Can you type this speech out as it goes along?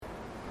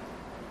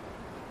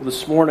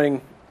This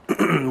morning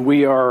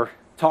we are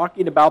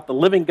talking about the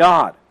living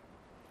God.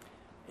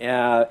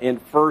 In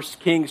 1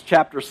 Kings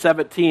chapter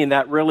 17,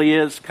 that really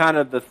is kind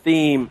of the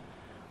theme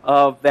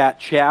of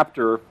that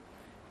chapter.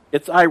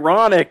 It's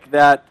ironic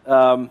that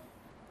we're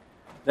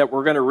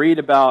going to read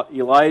about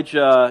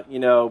Elijah,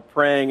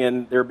 praying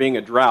and there being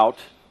a drought.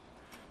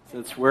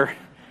 Since we're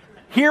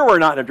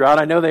not in a drought.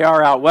 I know they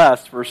are out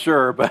west for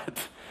sure,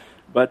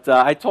 but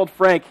I told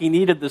Frank he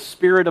needed the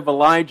spirit of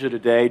Elijah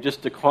today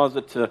just to cause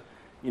it to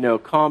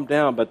calm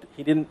down, but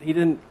he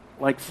didn't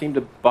seem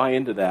to buy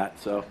into that.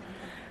 So,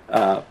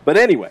 but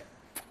anyway,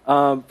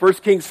 1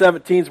 Kings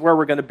 17 is where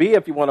we're going to be.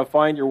 If you want to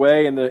find your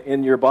way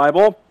in your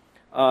Bible,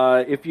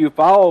 if you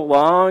follow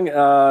along,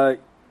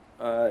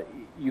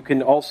 you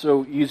can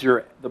also use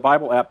the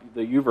Bible app,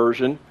 the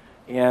YouVersion,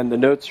 and the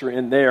notes are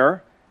in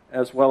there,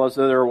 as well as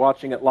they're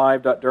watching at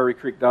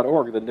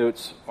live.derrycreek.org. The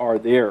notes are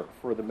there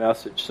for the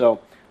message. So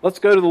let's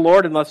go to the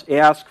Lord and let's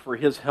ask for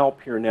His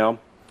help here now.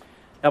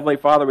 Heavenly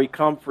Father, we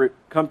come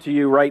to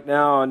you right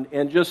now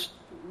and just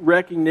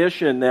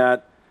recognition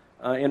that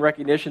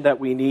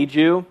we need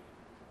you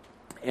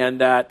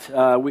and that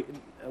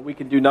we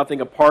can do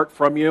nothing apart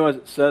from you, as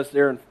it says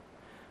there in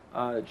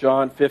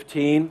John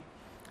 15.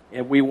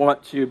 And we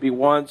want to be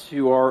ones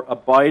who are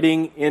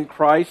abiding in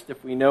Christ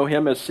if we know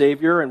Him as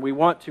Savior, and we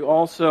want to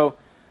also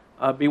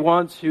be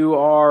ones who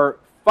are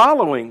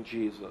following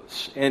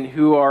Jesus and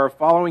who are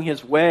following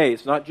His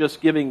ways, not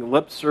just giving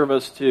lip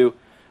service to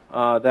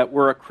that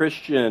we're a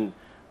Christian,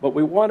 but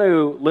we want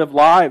to live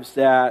lives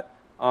that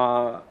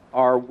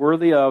are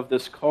worthy of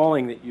this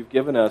calling that you've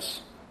given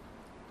us.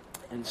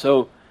 And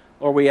so,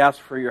 Lord, we ask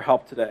for your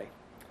help today.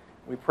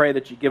 We pray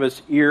that you give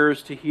us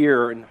ears to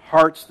hear and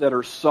hearts that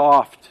are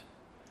soft.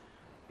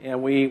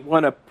 And we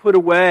want to put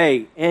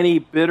away any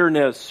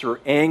bitterness or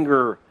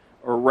anger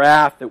or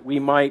wrath that we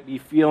might be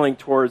feeling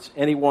towards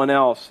anyone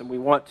else. And we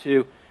want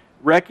to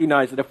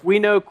recognize that if we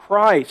know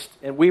Christ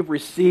and we've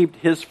received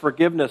His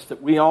forgiveness,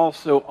 that we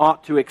also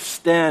ought to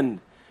extend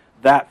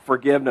that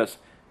forgiveness.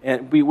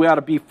 And we ought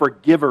to be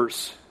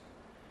forgivers,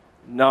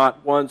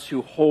 not ones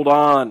who hold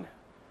on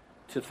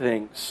to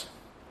things.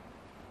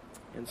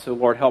 And so,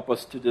 Lord, help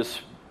us to just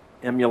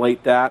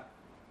emulate that.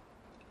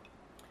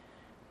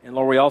 And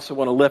Lord, we also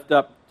want to lift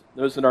up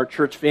those in our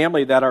church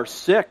family that are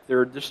sick.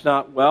 They're just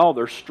not well.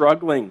 They're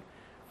struggling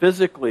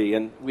physically.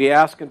 And we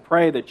ask and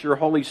pray that your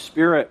Holy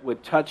Spirit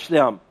would touch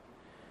them.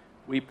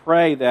 We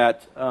pray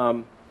that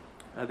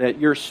that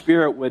your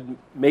Spirit would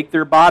make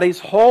their bodies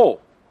whole,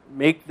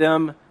 make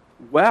them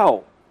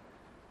well.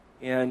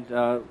 And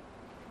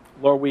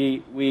Lord,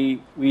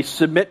 we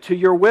submit to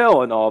your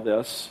will in all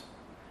this,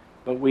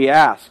 but we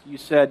ask. You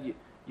said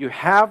you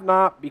have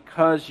not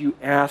because you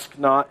ask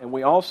not, and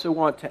we also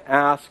want to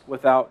ask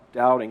without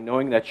doubting,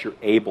 knowing that you're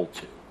able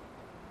to.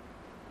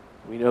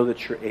 We know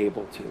that you're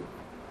able to.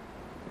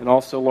 And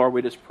also, Lord,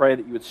 we just pray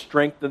that you would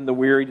strengthen the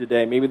weary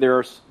today. Maybe there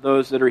are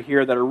those that are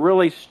here that are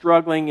really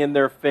struggling in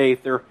their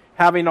faith. They're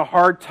having a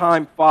hard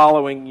time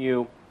following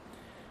you.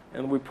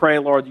 And we pray,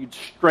 Lord, you'd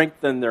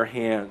strengthen their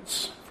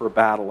hands for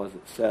battle, as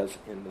it says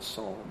in the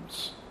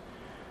Psalms.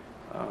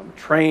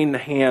 Train the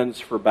hands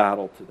for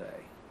battle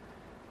today.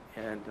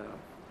 And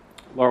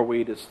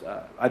Lord,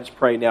 I just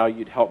pray now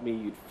you'd help me,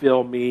 you'd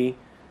fill me,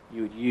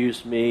 you'd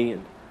use me,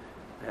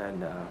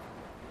 and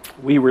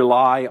we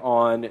rely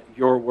on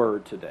your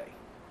word today.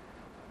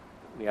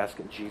 We ask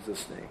in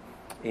Jesus' name.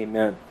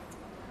 Amen.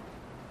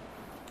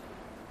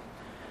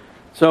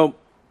 So,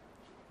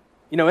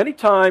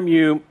 anytime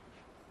you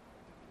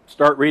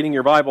start reading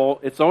your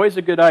Bible, it's always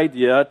a good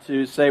idea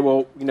to say,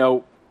 well,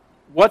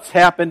 what's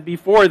happened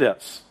before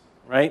this,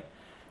 right?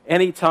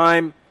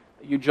 Anytime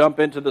you jump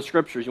into the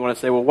Scriptures, you want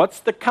to say, well, what's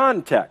the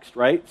context,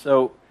 right?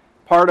 So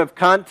part of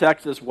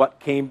context is what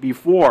came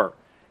before.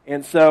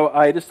 And so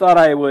I just thought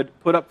I would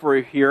put up for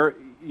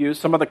you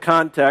some of the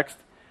context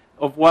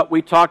of what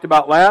we talked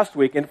about last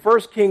week. In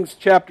 1 Kings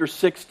chapter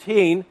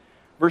 16,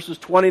 verses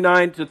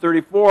 29 to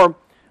 34,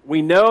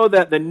 we know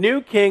that the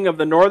new king of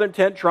the northern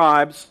 10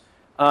 tribes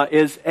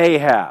is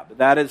Ahab.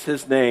 That is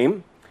his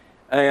name.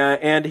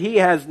 And he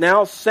has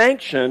now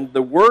sanctioned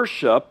the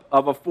worship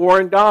of a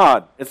foreign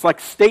god. It's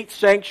like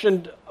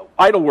state-sanctioned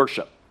idol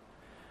worship.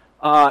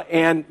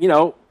 And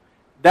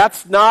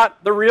that's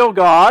not the real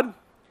God,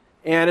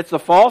 and it's a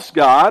false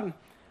god.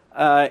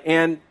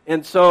 And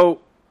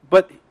so,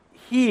 but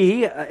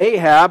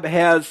Ahab,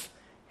 has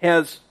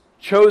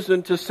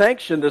chosen to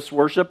sanction this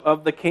worship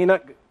of the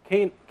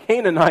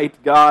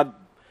Canaanite god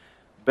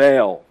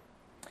Baal.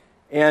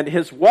 And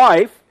his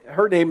wife,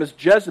 her name is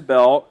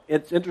Jezebel.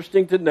 It's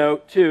interesting to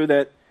note, too,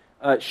 that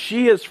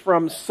she is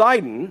from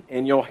Sidon,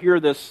 and you'll hear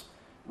this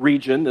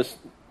region, this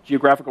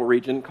geographical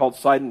region called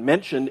Sidon,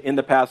 mentioned in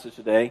the passage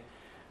today,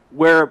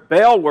 where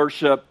Baal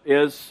worship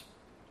is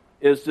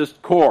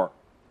just core.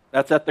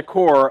 That's at the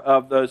core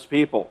of those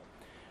people.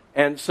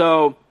 And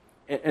so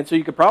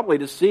you could probably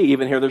just see,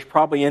 even here, there's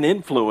probably an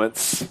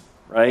influence,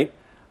 right?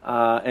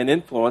 An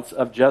influence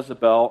of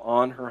Jezebel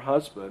on her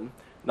husband.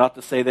 Not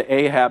to say that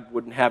Ahab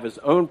wouldn't have his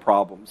own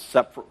problems,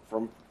 except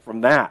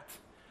from that.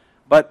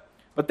 But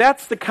But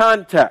that's the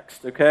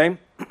context, okay?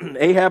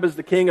 Ahab is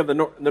the king of the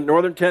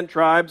northern 10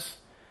 tribes.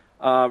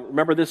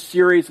 Remember, this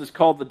series is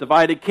called The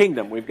Divided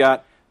Kingdom. We've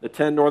got the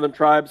 10 northern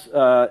tribes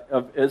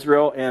of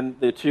Israel and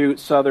the 2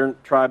 southern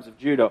tribes of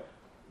Judah.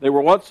 They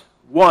were once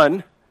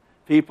one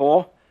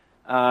people,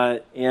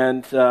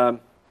 and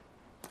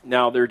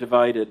now they're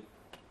divided.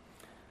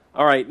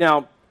 All right,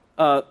 now,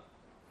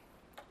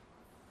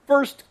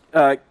 first,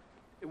 let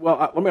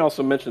me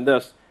also mention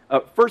this.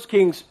 1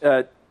 Kings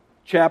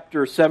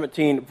chapter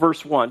 17,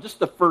 verse 1, just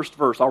the first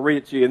verse. I'll read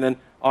it to you, and then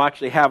I'll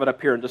actually have it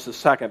up here in just a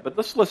second. But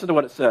let's listen to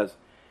what it says.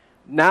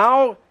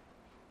 Now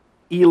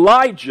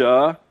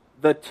Elijah,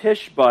 the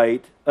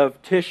Tishbite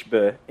of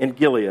Tishbe in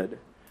Gilead,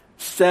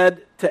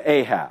 said to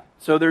Ahab.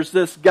 So there's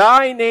this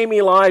guy named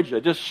Elijah,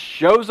 just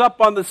shows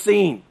up on the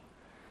scene.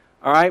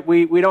 All right,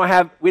 we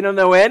don't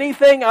know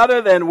anything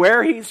other than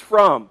where he's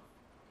from.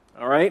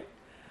 All right,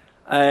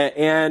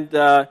 and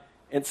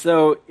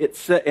so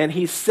and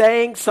he's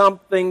saying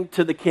something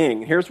to the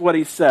king. Here's what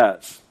he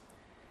says: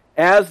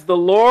 "As the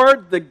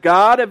Lord, the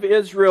God of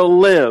Israel,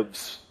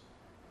 lives,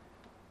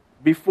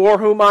 before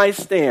whom I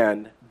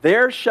stand,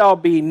 there shall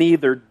be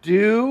neither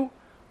dew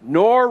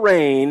nor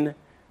rain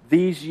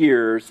these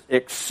years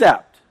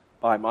except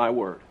by my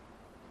word."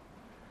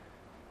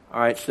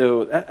 All right,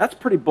 so that's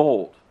pretty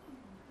bold,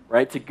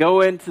 right? To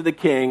go into the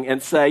king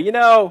and say,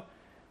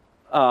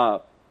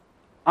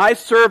 I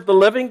serve the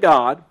living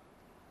God,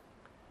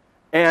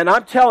 and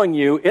I'm telling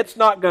you, it's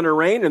not going to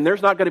rain and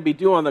there's not going to be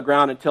dew on the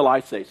ground until I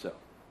say so.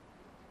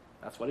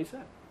 That's what he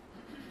said.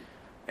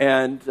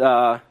 And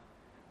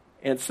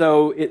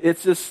so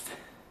it's just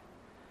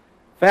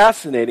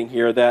fascinating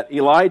here that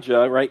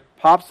Elijah, right,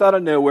 pops out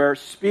of nowhere,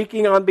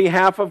 speaking on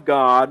behalf of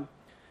God,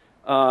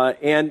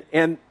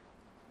 and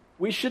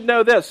we should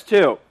know this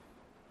too.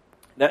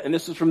 And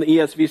this is from the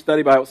ESV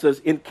Study Bible. It says,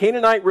 in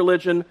Canaanite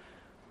religion,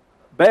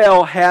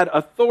 Baal had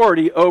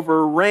authority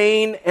over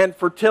rain and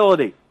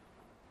fertility.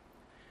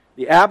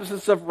 The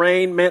absence of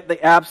rain meant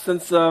the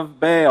absence of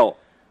Baal,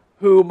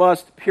 who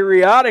must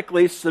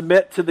periodically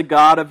submit to the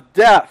god of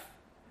death.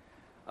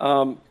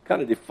 Kind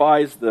of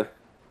defies the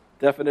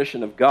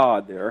definition of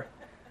God there,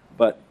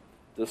 but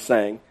just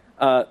saying.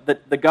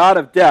 The god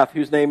of death,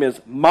 whose name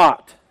is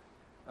Mot,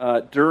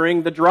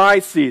 during the dry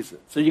season.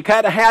 So you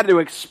kind of had to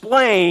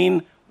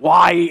explain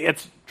why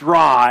it's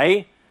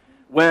dry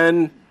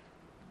when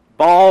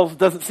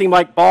doesn't seem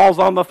like balls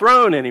on the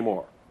throne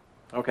anymore.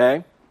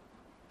 Okay?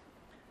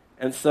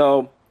 And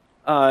so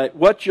and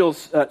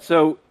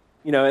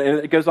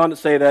it goes on to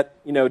say that,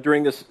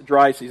 during this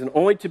dry season,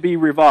 only to be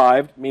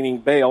revived, meaning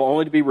Baal,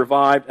 only to be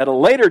revived at a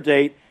later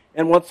date,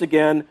 and once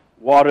again,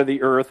 water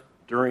the earth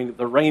during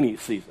the rainy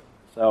season.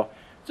 So,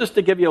 just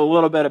to give you a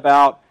little bit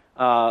about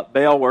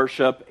Baal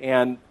worship,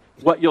 and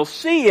what you'll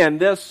see in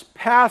this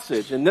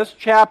passage, in this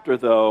chapter,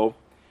 though,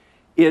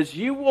 is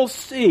you will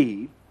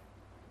see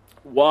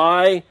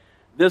why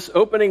this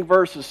opening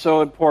verse is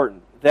so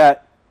important.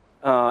 That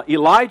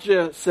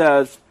Elijah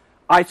says,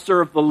 I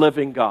serve the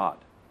living God.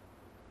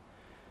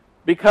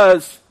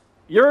 Because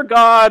your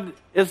God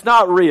is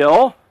not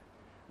real.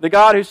 The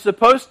God who's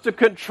supposed to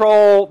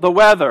control the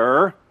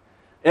weather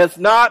is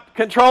not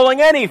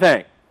controlling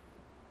anything.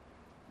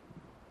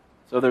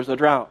 So there's a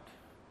drought.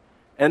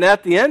 And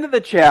at the end of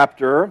the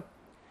chapter,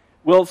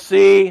 we'll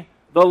see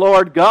the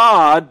Lord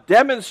God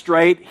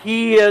demonstrate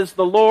He is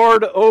the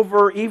Lord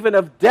over even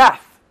of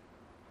death.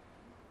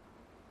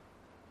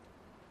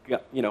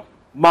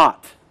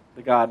 Mot,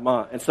 the god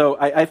Mot. And so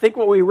I think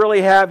what we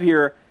really have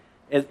here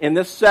in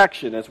this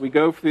section, as we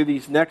go through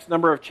these next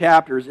number of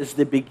chapters, is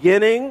the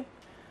beginning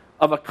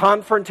of a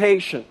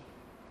confrontation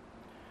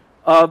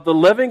of the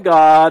living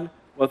God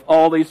with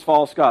all these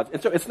false gods.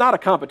 And so it's not a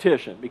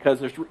competition,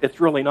 because it's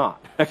really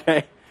not,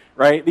 okay?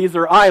 Right? These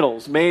are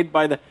idols made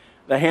by the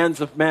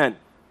hands of men.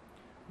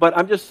 But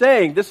I'm just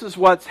saying, this is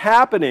what's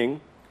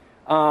happening,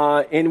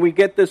 and we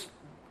get the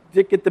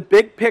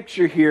big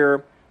picture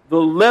here.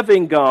 The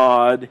living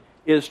God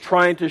is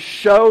trying to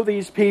show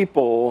these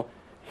people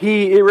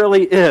He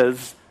really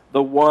is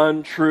the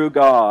one true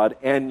God,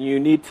 and you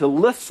need to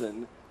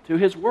listen to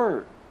His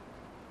word.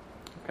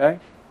 Okay?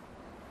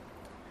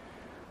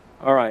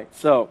 All right,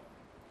 so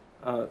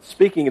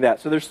speaking of that,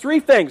 so there's 3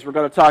 things we're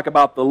going to talk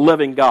about the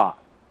living God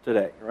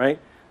today, right?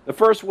 The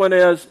first one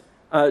is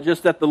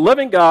just that the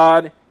living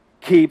God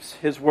keeps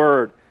His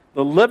word.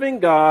 The living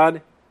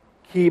God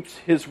keeps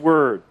His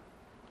word.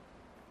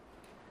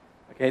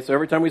 Okay, so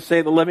every time we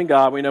say the living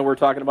God, we know we're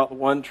talking about the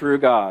one true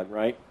God,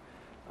 right?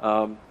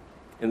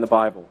 In the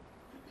Bible.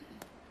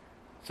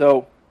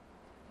 So,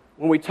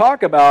 when we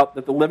talk about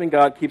that the living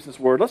God keeps His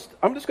word,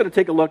 I'm just going to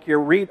take a look here.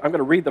 I'm going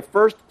to read the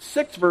first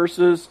 6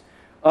 verses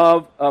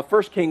of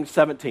 1 Kings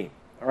 17.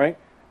 All right?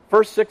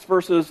 First 6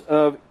 verses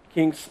of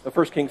 1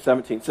 Kings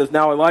 17. It says,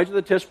 Now Elijah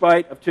the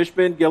Tishbite of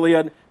Tishbe in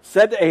Gilead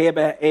said to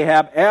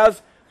Ahab,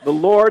 As the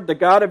Lord, the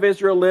God of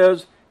Israel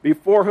lives,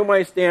 before whom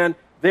I stand,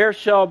 there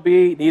shall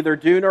be neither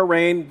dew nor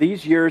rain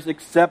these years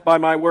except by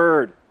my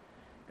word.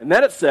 And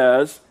then it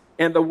says,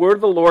 And the word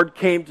of the Lord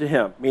came to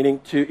him,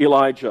 meaning to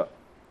Elijah.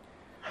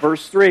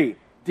 Verse 3,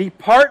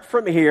 depart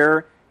from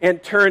here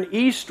and turn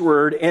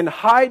eastward and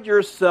hide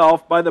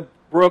yourself by the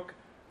brook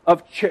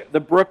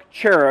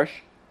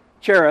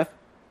Cherith,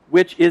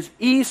 which is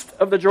east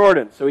of the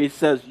Jordan. So he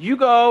says, you're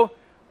going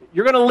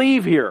to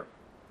leave here.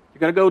 You're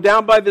going to go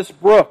down by this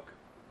brook.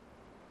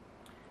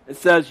 It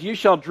says, you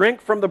shall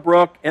drink from the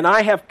brook, and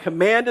I have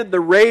commanded the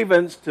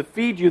ravens to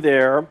feed you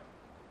there.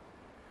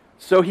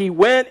 So he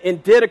went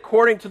and did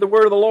according to the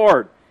word of the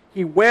Lord.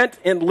 He went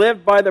and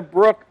lived by the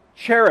brook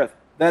Cherith,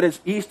 that is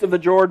east of the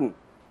Jordan.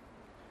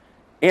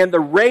 And the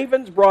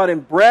ravens brought him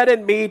bread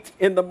and meat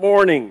in the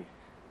morning,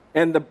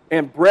 and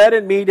bread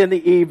and meat in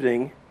the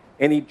evening,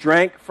 and he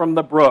drank from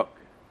the brook.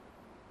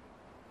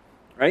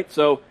 Right?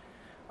 So,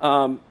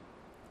 the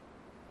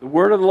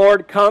word of the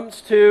Lord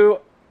comes to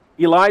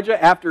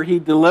Elijah after he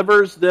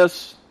delivers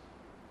this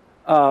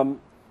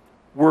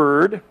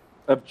word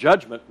of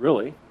judgment,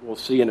 really. We'll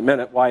see in a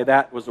minute why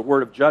that was a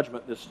word of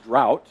judgment, this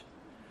drought.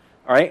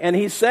 All right? And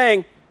he's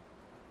saying,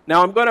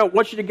 now I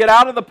want you to get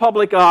out of the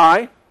public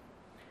eye,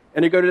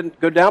 and you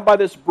go down by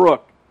this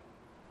brook,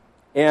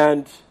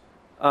 and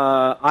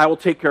I will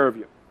take care of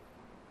you.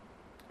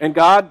 And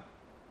God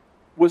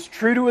was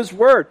true to his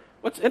word.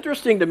 What's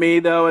interesting to me,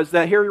 though, is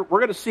that here we're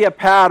going to see a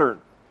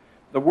pattern.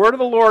 The word of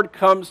the Lord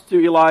comes to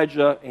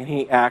Elijah, and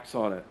he acts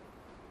on it.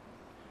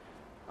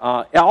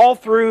 All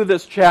through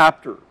this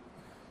chapter.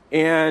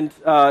 And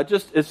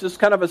it's just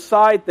kind of a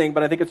side thing,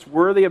 but I think it's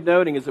worthy of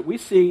noting, is that we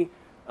see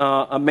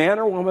a man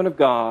or woman of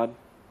God,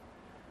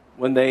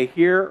 when they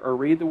hear or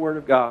read the word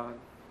of God,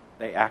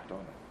 they act on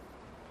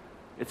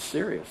it. It's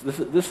serious.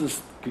 This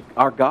is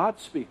our God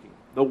speaking,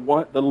 the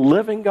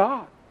living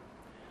God,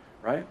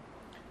 right?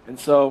 And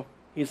so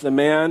he's the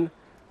man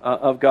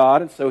of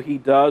God, and so he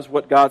does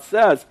what God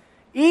says.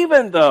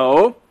 Even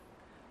though,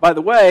 by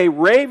the way,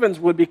 ravens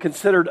would be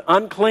considered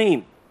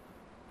unclean.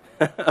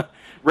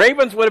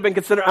 Ravens would have been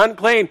considered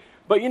unclean.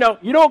 But, you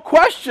don't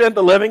question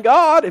the living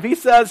God. If he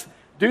says,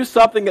 do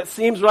something that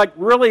seems like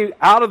really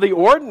out of the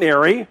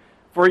ordinary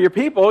for your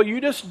people, you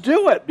just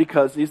do it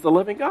because he's the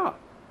living God.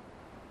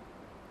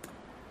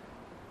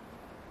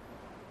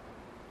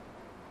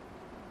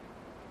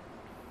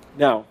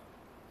 Now,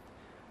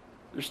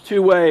 there's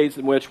two ways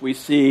in which we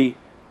see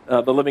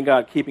the living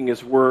God keeping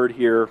his word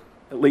here,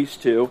 at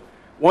least two.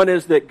 One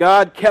is that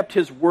God kept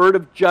his word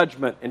of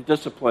judgment and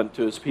discipline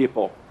to his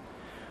people.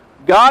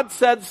 God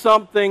said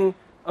something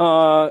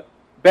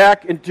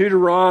back in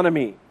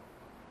Deuteronomy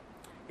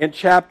in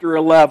chapter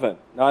 11.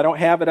 Now, I don't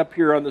have it up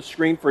here on the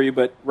screen for you,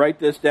 but write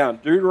this down.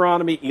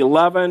 Deuteronomy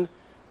 11,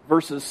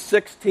 verses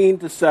 16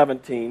 to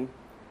 17.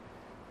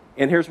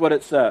 And here's what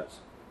it says.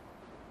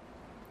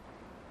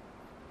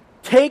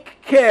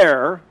 Take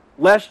care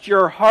lest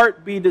your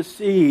heart be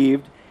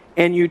deceived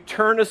and you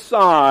turn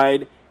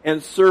aside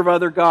and serve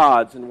other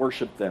gods and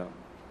worship them.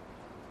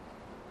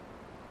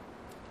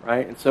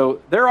 Right? And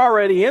so they're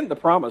already in the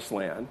promised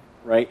land,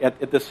 right,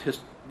 at this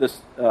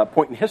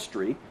point in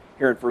history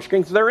here in 1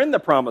 Kings. They're in the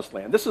promised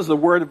land. This is the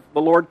word of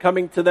the Lord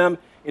coming to them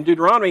in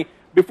Deuteronomy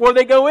before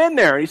they go in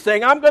there. And he's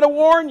saying, I'm going to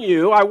warn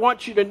you. I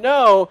want you to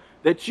know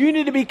that you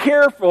need to be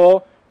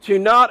careful to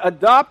not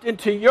adopt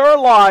into your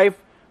life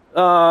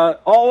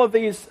all of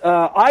these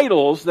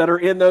idols that are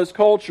in those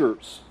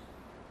cultures.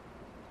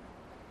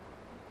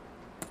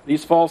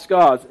 These false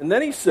gods. And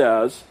then he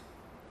says,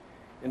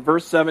 in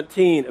verse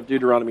 17 of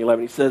Deuteronomy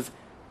 11, he says,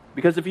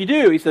 because if you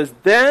do, he says,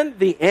 then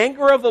the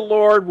anger of the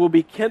Lord will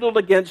be kindled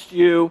against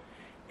you,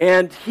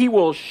 and he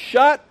will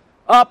shut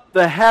up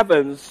the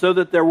heavens so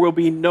that there will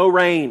be no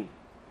rain,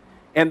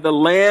 and the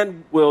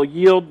land will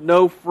yield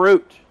no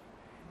fruit,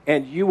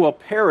 and you will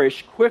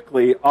perish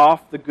quickly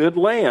off the good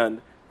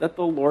land that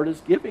the Lord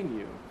is giving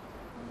you.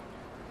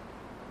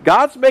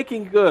 God's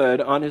making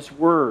good on his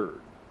word.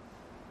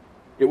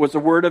 It was a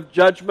word of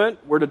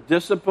judgment, word of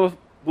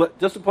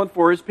discipline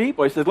for his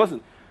people. He says,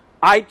 listen,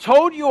 I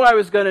told you I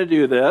was going to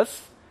do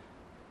this.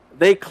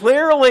 They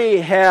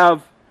clearly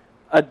have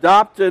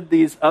adopted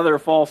these other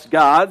false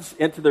gods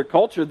into their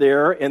culture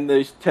there in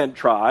these 10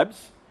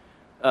 tribes.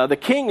 The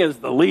king is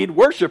the lead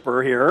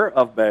worshiper here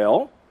of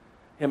Baal,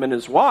 him and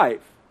his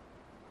wife.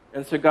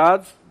 And so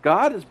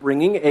God is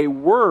bringing a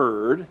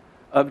word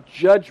of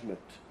judgment,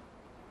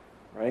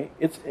 right?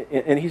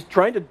 And he's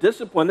trying to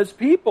discipline his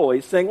people.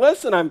 He's saying,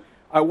 listen,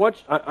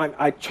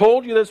 I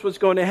told you this was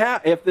going to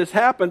happen. If this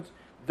happens,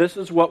 this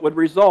is what would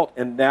result.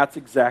 And that's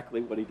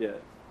exactly what he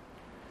did.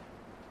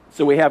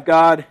 So we have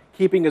God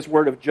keeping his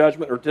word of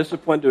judgment or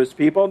discipline to his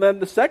people. And then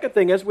the second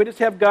thing is we just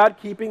have God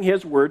keeping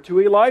his word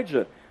to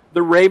Elijah.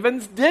 The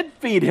ravens did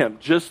feed him,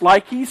 just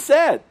like he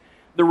said.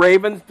 The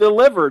ravens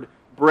delivered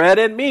bread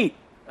and meat,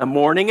 a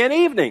morning and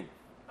evening.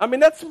 I mean,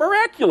 that's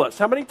miraculous.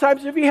 How many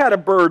times have you had a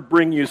bird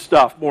bring you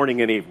stuff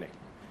morning and evening?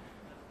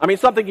 I mean,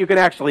 something you can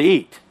actually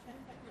eat.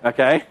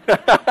 Okay?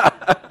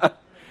 I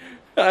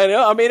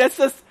know. I mean, it's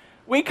just,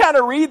 we kind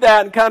of read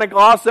that and kind of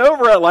gloss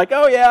over it like,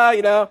 oh yeah,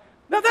 No,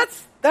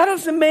 that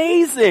is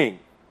amazing.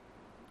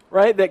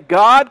 Right? That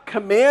God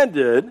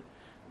commanded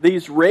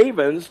these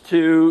ravens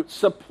to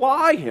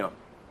supply him.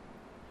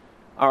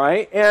 All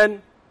right?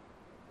 And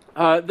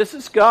this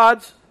is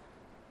God's,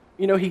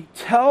 he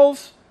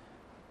tells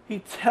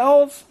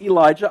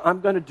Elijah,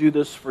 I'm going to do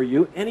this for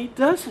you, and he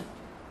doesn't.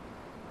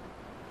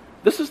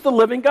 This is the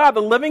living God.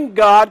 The living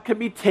God can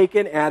be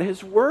taken at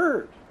his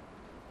word.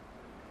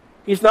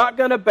 He's not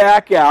going to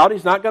back out.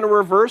 He's not going to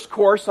reverse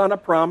course on a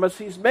promise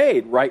he's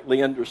made,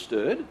 rightly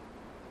understood.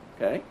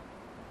 Okay?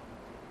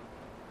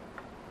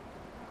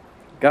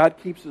 God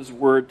keeps his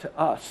word to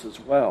us as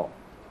well.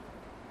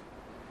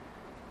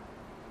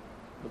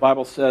 The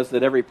Bible says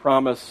that every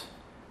promise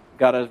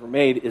God has ever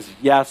made is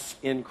yes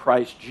in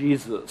Christ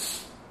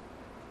Jesus.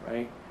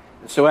 Right?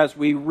 And so as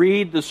we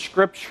read the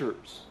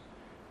Scriptures,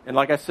 and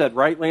like I said,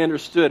 rightly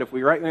understood, if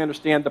we rightly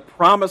understand the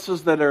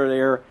promises that are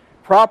there,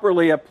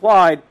 properly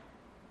applied,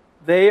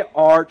 they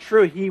are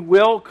true. He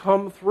will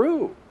come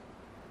through.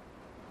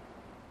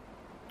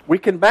 We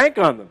can bank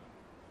on them.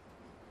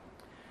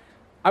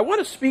 I want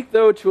to speak,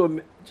 though,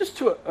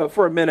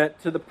 for a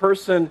minute to the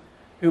person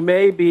who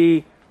may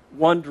be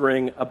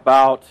wondering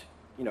about,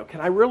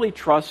 can I really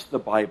trust the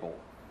Bible?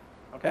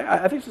 Okay,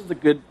 I think this is a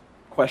good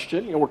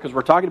question, because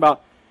we're talking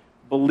about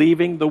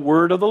believing the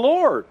word of the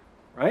Lord,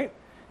 right?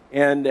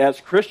 And as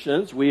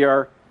Christians, we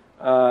are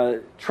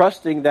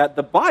trusting that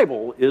the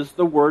Bible is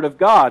the word of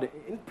God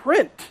in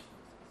print,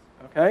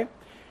 okay?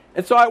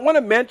 And so I want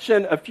to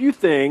mention a few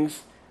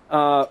things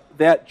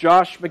that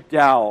Josh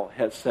McDowell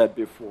has said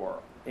before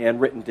and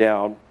written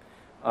down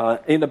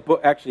in a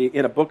book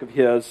of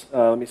his.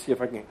 Let me see if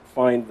I can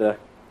find the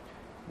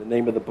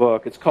name of the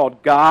book. It's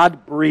called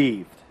God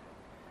Breathed.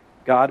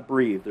 God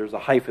Breathed. There's a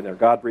hyphen there.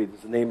 God Breathed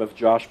is the name of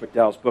Josh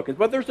McDowell's book.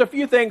 But there's a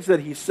few things that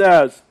he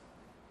says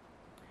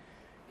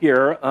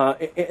here,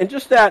 and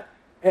just that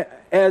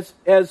as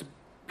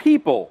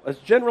people,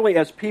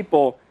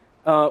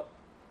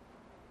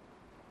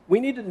 we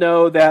need to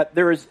know that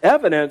there is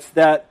evidence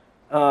that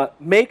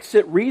makes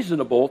it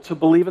reasonable to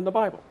believe in the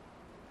Bible.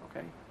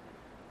 Okay,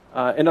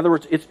 in other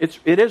words,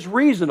 it is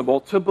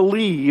reasonable to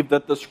believe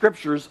that the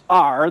Scriptures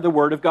are the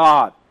Word of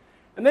God.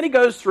 And then he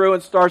goes through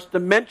and starts to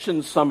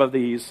mention some of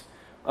these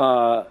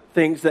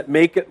things that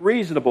make it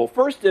reasonable.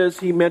 First is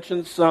he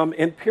mentions some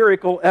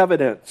empirical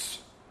evidence.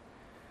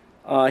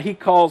 He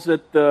calls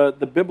it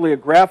the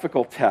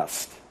bibliographical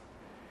test.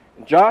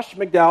 And Josh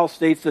McDowell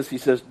states this. He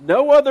says,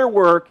 no other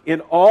work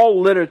in all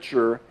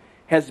literature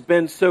has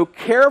been so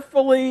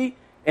carefully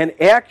and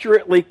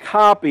accurately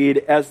copied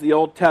as the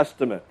Old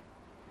Testament.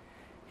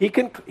 He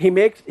can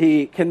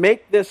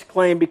make this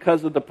claim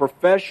because of the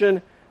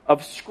profession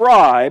of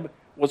scribe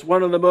was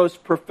one of the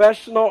most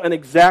professional and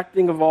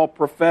exacting of all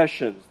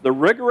professions. The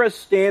rigorous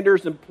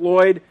standards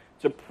employed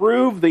to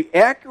prove the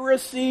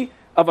accuracy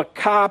of a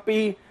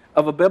copy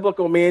of a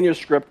biblical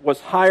manuscript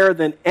was higher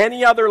than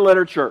any other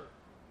literature.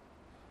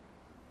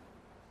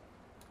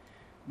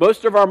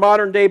 Most of our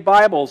modern-day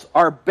Bibles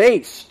are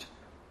based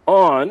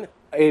on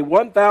a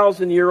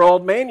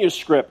 1,000-year-old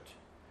manuscript.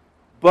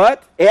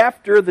 But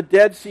after the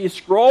Dead Sea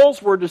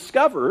Scrolls were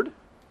discovered,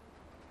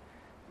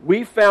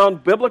 we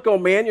found biblical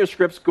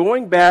manuscripts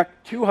going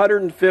back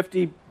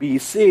 250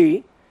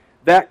 BC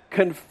that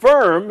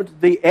confirmed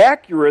the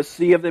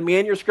accuracy of the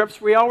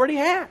manuscripts we already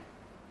had.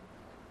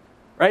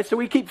 Right? So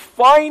we keep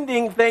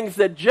finding things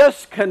that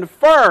just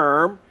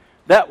confirm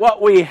that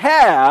what we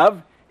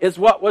have is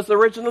what was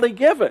originally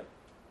given.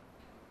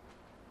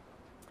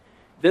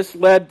 This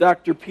led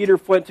Dr. Peter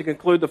Flint to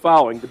conclude the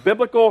following. The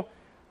biblical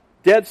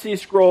Dead Sea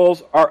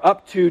Scrolls are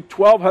up to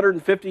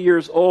 1,250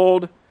 years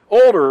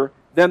older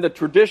than the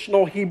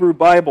traditional Hebrew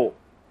Bible.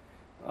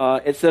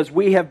 It says,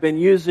 we have been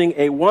using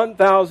a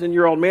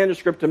 1,000-year-old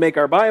manuscript to make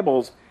our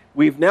Bibles.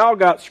 We've now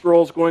got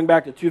scrolls going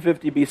back to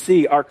 250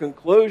 BC. Our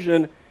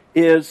conclusion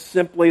is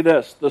simply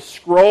this. The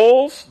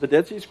scrolls, the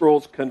Dead Sea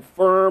Scrolls,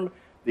 confirm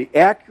the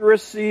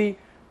accuracy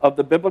of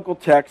the biblical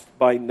text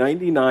by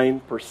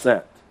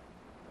 99%.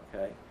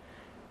 Okay?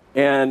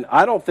 And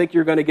I don't think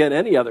you're going to get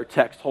any other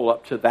text hold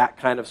up to that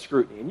kind of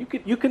scrutiny. And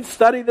you can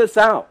study this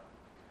out.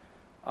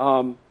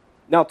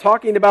 Now,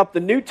 talking about the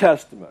New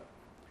Testament,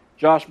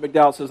 Josh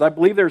McDowell says, I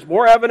believe there's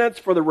more evidence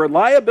for the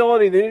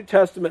reliability of the New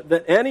Testament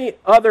than any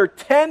other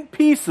 10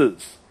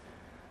 pieces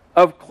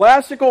of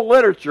classical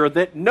literature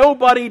that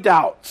nobody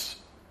doubts.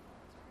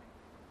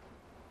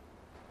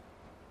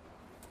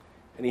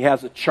 And he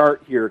has a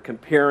chart here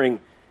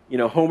comparing,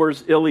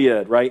 Homer's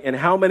Iliad, right? And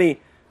how many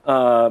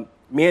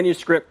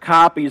manuscript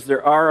copies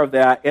there are of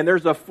that. And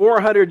there's a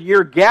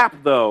 400-year gap,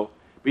 though,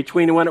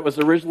 between when it was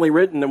originally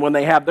written and when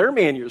they have their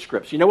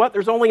manuscripts. You know what?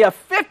 There's only a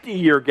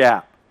 50-year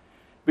gap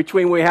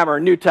between when we have our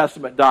New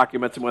Testament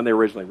documents and when they were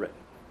originally written.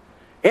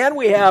 And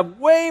we have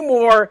way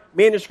more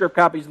manuscript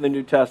copies in the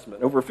New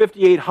Testament, over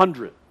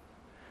 5,800.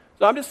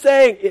 So I'm just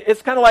saying,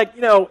 it's kind of like,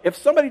 if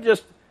somebody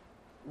just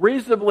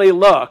reasonably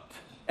looked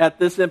at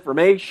this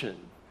information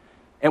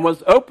and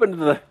was open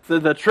to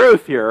the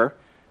truth here,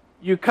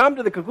 you come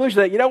to the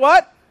conclusion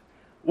that,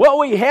 what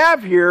we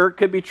have here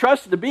could be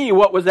trusted to be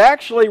what was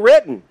actually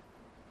written.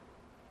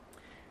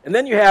 And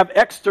then you have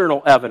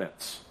external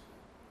evidence,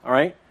 all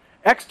right?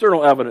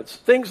 External evidence,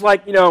 things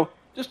like,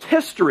 just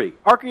history,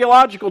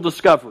 archaeological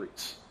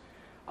discoveries.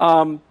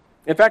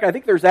 In fact, I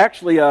think there's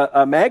actually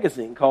a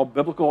magazine called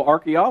Biblical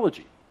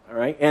Archaeology, all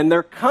right? And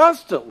they're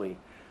constantly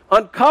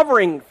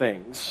uncovering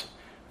things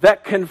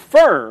that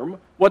confirm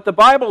what the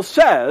Bible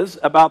says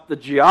about the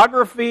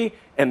geography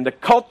and the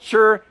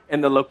culture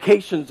and the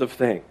locations of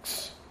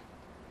things.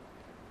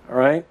 All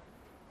right?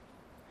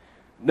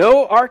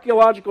 No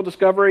archaeological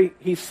discovery,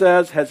 he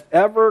says, has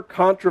ever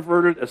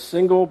controverted a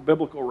single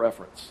biblical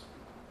reference.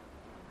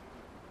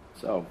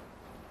 So,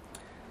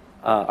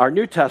 our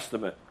New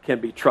Testament can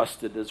be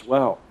trusted as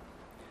well.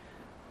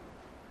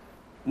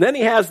 And then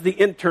he has the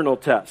internal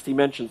test. He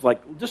mentions,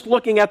 like, just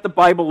looking at the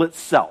Bible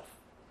itself,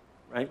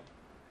 right?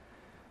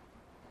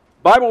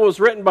 Bible was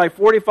written by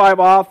 45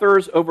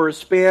 authors over a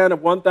span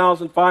of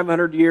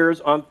 1,500 years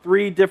on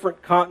 3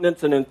 different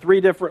continents and in 3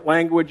 different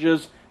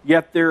languages,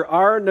 yet there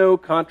are no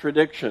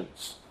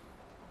contradictions.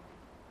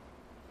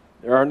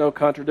 There are no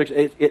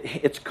contradictions.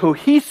 It's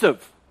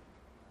cohesive.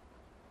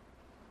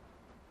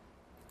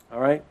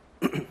 All right?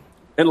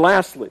 And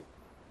lastly,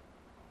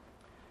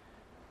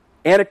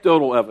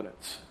 anecdotal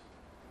evidence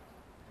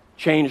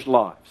changed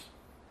lives.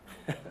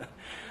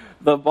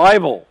 The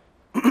Bible,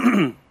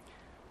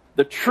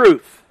 the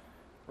truth,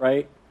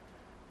 right,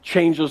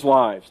 changes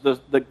lives.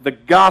 The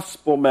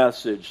gospel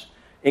message,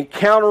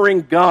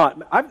 encountering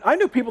God. I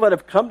know people that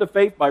have come to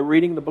faith by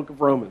reading the book of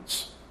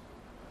Romans.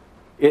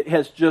 It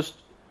has just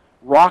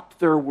rocked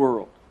their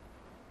world.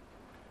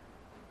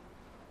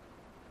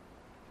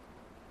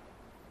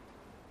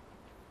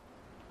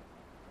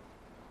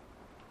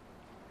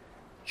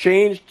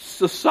 Changed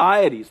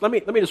societies. Let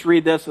me just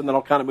read this and then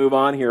I'll kind of move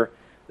on here.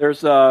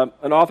 There's an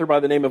author by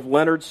the name of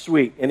Leonard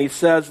Sweet, and he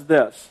says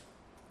this.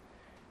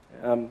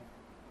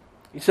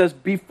 He says,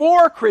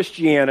 before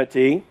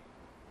Christianity,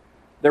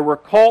 there were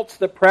cults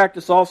that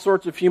practiced all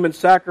sorts of human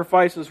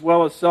sacrifice as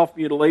well as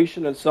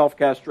self-mutilation and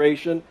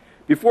self-castration.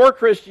 Before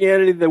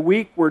Christianity, the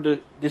weak were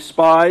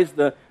despised,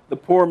 the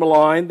poor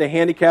maligned, the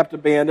handicapped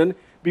abandoned.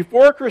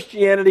 Before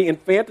Christianity,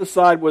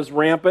 infanticide was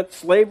rampant,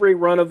 slavery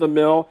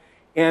run-of-the-mill,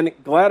 and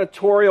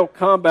gladiatorial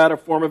combat a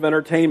form of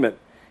entertainment.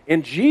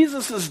 In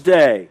Jesus'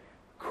 day,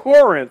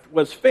 Corinth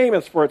was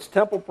famous for its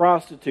temple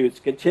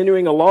prostitutes,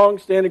 continuing a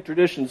long-standing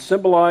tradition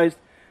symbolized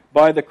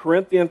by the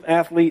Corinthian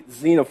athlete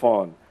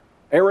Xenophon.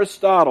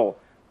 Aristotle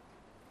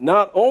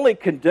not only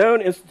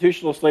condoned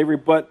institutional slavery,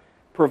 but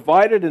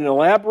provided an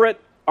elaborate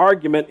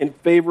argument in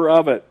favor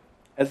of it.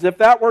 As if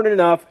that weren't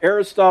enough,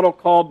 Aristotle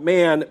called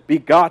man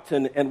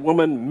begotten and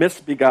woman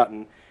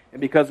misbegotten, and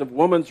because of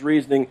woman's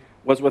reasoning,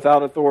 was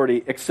without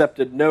authority,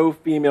 accepted no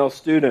female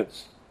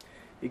students.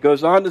 He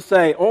goes on to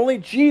say, only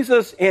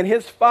Jesus and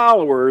his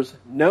followers,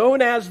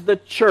 known as the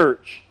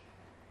church,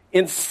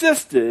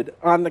 insisted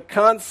on the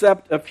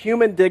concept of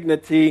human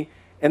dignity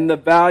and the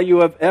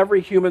value of every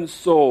human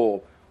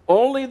soul.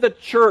 Only the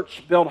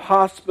church built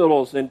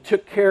hospitals and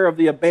took care of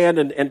the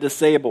abandoned and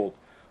disabled.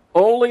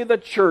 Only the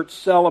church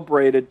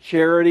celebrated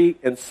charity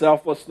and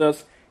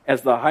selflessness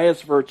as the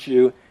highest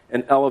virtue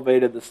and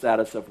elevated the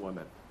status of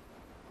women.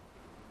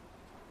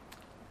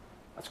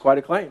 That's quite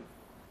a claim.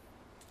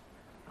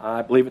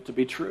 I believe it to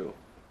be true.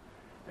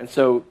 And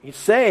so he's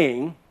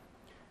saying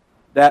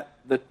that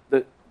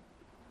the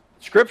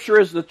Scripture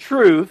is the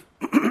truth,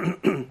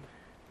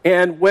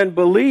 and when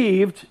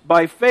believed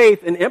by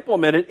faith and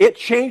implemented, it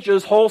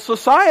changes whole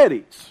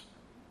societies.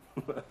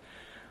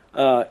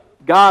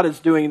 God is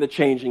doing the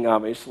changing,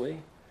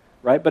 obviously,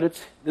 right? But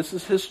this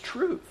is His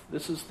truth.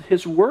 This is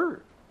His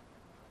Word.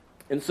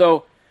 And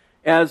so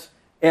as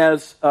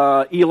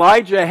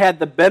Elijah had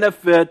the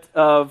benefit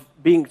of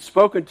being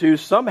spoken to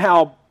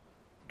somehow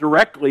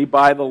directly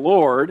by the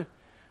Lord,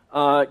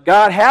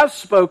 God has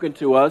spoken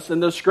to us in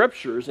the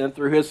Scriptures and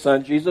through His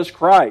Son, Jesus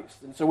Christ.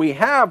 And so we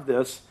have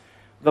this,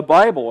 the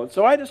Bible. And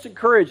so I just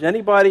encourage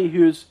anybody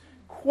who's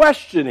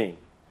questioning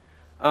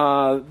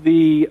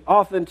the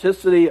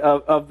authenticity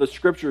of the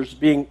Scriptures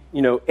being,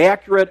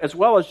 accurate as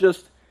well as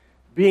just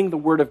being the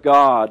Word of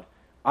God,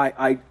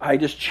 I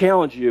just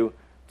challenge you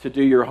to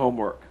do your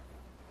homework,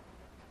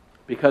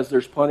 because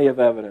there's plenty of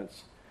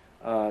evidence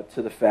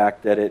to the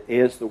fact that it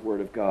is the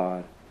Word of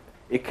God.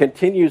 It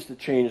continues to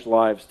change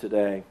lives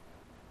today.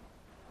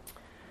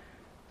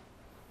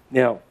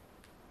 Now,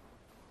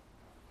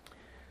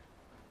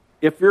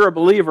 if you're a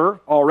believer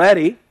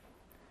already,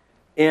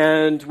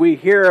 and we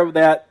hear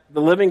that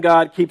the living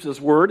God keeps His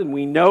Word, and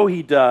we know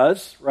He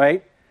does,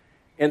 right?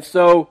 And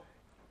so,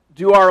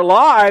 do our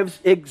lives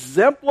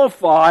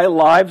exemplify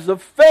lives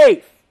of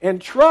faith and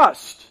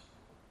trust?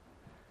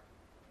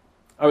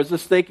 I was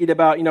just thinking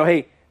about,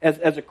 hey,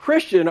 as a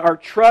Christian, our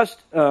trust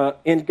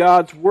in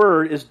God's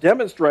Word is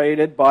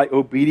demonstrated by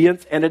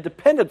obedience and a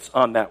dependence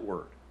on that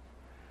Word.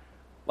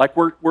 Like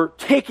we're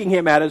taking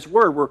Him at His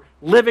Word. We're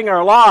living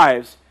our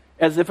lives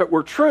as if it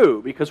were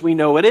true because we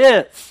know it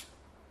is.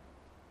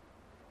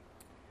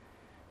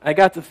 I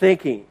got to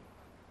thinking,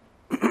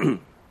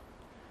 do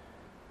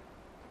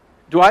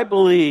I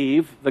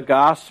believe the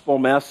gospel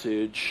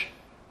message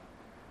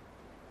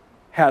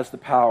has the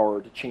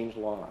power to change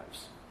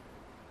lives?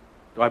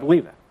 Do I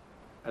believe that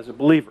as a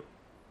believer?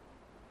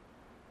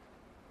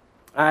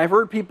 I've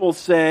heard people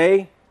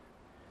say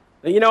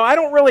I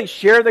don't really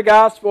share the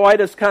gospel, I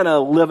just kind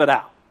of live it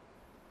out.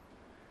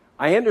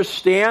 I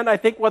understand, I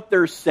think, what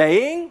they're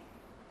saying,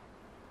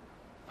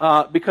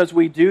 because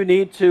we do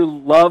need to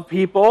love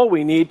people.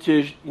 We need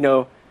to,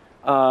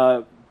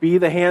 be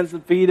the hands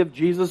and feet of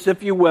Jesus,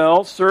 if you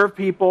will, serve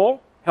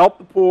people, help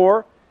the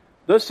poor.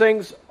 Those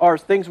things are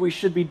things we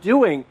should be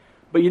doing.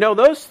 But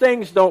those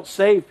things don't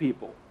save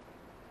people.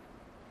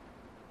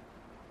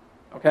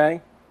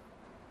 Okay?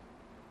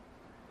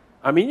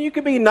 I mean, you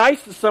can be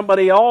nice to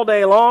somebody all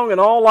day long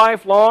and all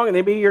life long, and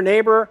they be your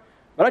neighbor.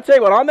 But I tell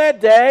you what, on that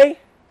day,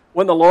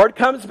 when the Lord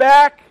comes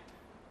back,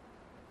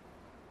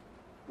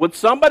 would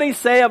somebody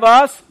say of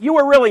us, you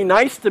were really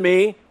nice to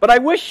me, but I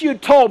wish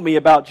you'd told me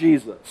about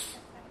Jesus?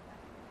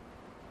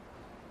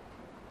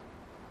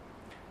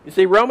 You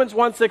see, Romans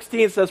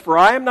 1:16 says, for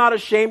I am not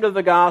ashamed of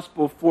the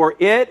gospel, for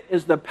it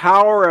is the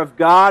power of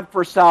God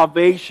for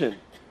salvation.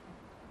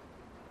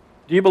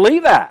 Do you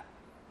believe that?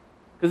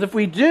 Because if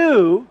we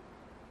do,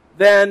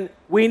 then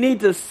we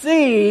need to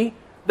see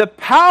the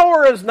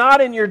power is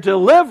not in your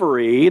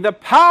delivery, the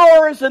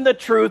power is in the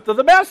truth of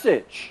the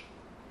message.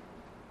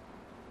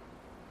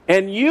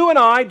 And you and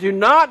I do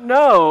not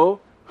know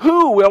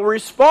who will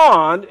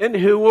respond and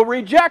who will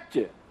reject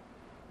it.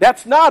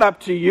 That's not up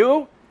to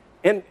you.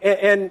 And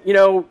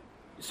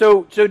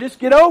so just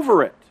get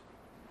over it.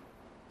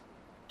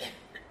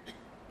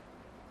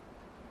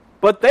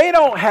 But they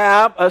don't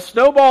have a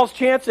snowball's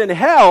chance in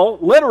hell,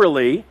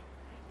 literally,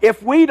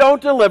 if we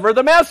don't deliver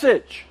the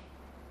message.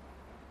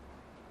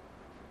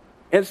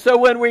 And so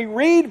when we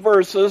read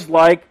verses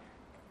like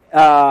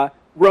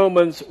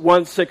Romans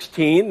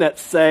 1:16 that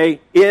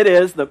say it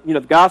is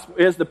the gospel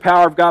is the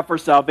power of God for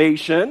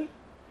salvation,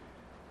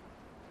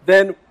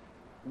 then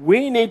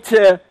we need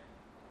to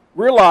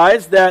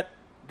realize that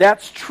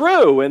that's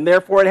true, and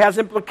therefore it has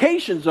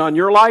implications on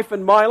your life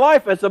and my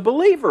life as a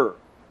believer.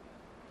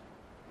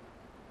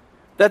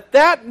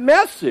 That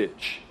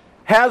message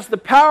has the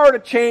power to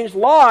change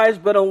lives,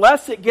 but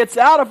unless it gets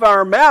out of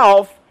our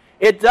mouth,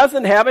 it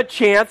doesn't have a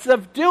chance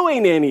of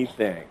doing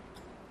anything.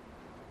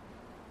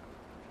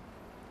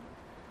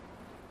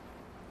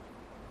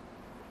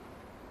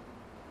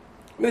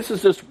 This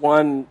is just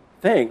one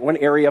thing, one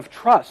area of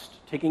trust,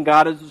 taking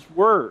God as His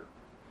Word.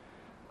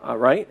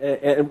 Right?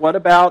 And what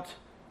about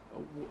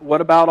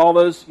all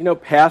those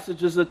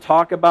passages that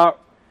talk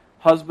about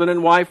husband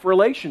and wife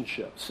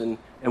relationships and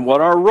what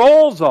our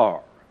roles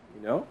are?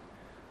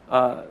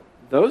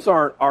 Those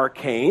aren't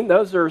arcane;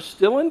 those are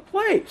still in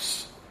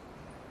place.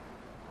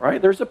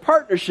 Right? There's a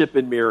partnership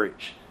in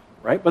marriage,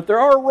 right? But there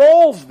are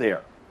roles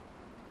there,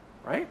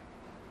 right?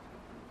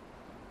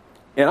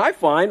 And I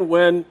find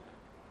when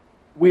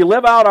we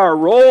live out our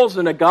roles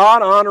in a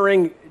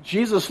God-honoring,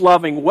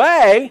 Jesus-loving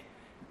way,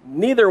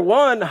 neither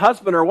one,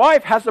 husband or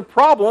wife, has a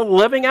problem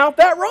living out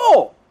that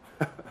role.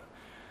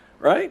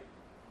 Right?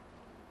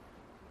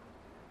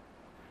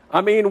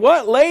 I mean,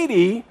 what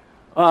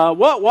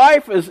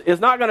wife is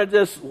not going to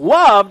just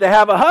love to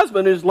have a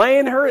husband who's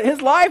laying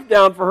his life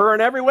down for her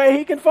in every way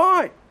he can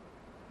find?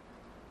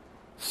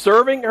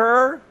 Serving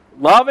her,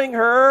 loving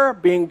her,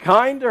 being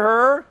kind to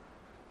her.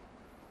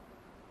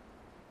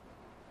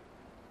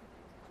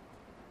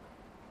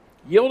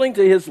 Yielding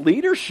to his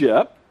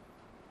leadership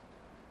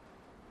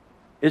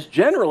is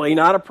generally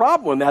not a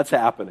problem when that's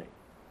happening.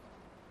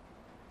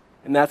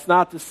 And that's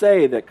not to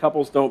say that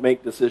couples don't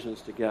make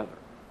decisions together.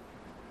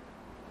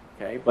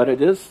 Okay, but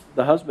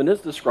the husband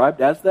is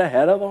described as the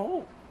head of the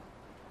home.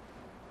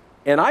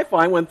 And I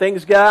find when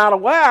things get out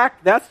of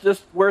whack, that's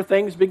just where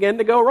things begin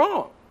to go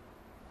wrong.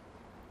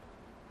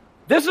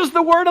 This is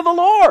the word of the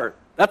Lord.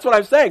 That's what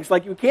I'm saying. It's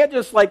like you can't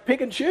just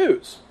pick and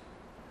choose.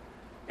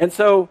 And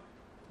so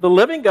the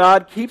living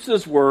God keeps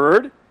His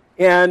word,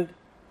 and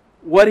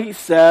what He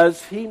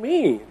says He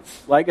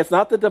means. It's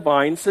not the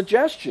divine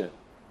suggestion.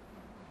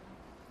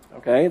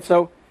 Okay, and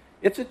so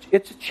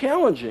it's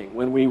challenging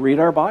when we read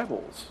our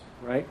Bibles,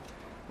 right?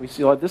 We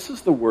see this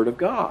is the word of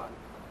God.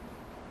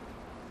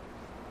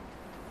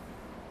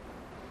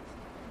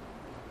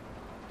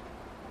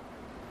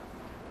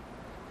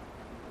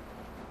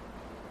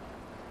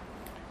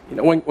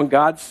 When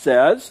God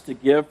says to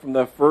give from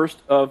the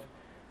first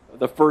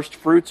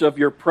fruits of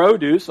your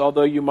produce,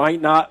 although you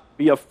might not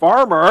be a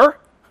farmer,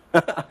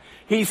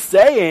 He's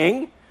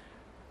saying,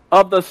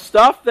 of the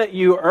stuff that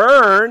you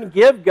earn,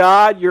 give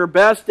God your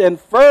best and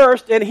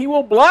first, and He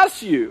will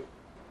bless you.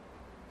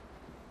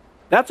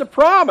 That's a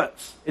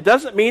promise. It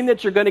doesn't mean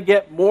that you're going to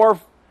get more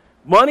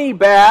money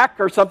back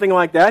or something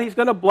like that. He's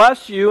going to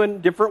bless you in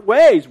different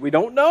ways. We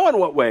don't know in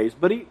what ways,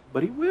 but He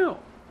will.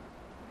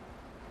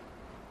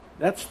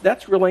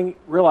 That's really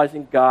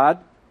realizing God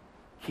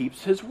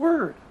keeps His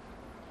word.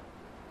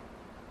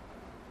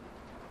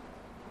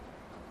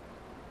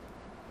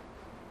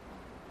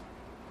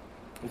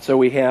 And so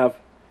we have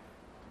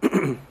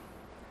the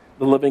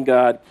living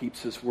God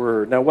keeps His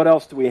word. Now, what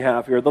else do we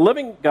have here? The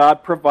living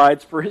God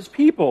provides for His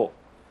people.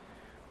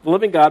 The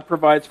living God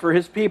provides for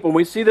His people. And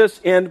we see this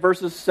in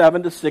verses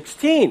 7 to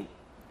 16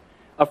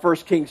 of 1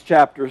 Kings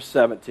chapter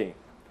 17.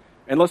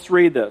 And let's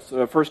read this.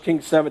 1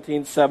 Kings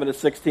 17,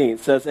 7-16. It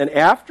says, and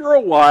after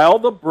a while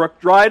the brook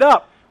dried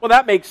up. Well,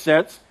 that makes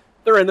sense.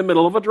 They're in the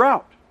middle of a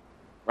drought,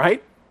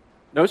 right?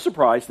 No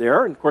surprise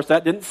there. And of course,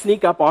 that didn't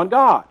sneak up on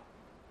God.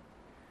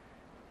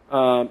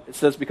 It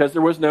says, because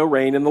there was no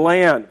rain in the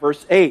land.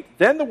 Verse 8,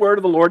 then the word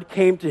of the Lord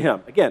came to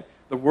him. Again,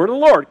 the word of the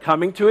Lord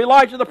coming to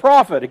Elijah the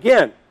prophet.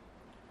 Again.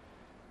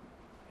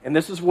 And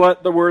this is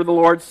what the word of the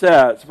Lord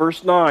says.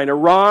 Verse 9,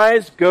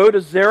 arise, go to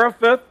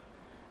Zarephath,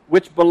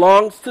 which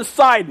belongs to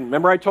Sidon.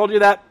 Remember I told you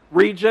that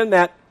region,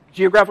 that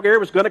geographic area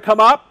was going to come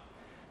up?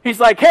 He's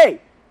like, hey,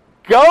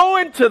 go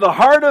into the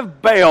heart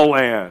of Baal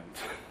land.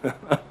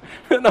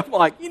 And I'm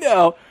like,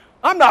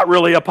 I'm not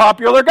really a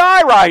popular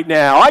guy right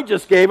now. I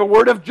just gave a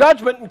word of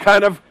judgment and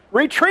kind of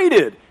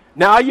retreated.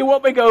 Now you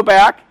want me to go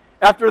back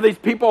after these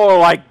people are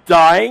like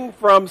dying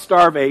from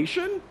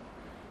starvation?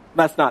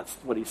 That's not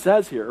what he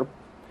says here.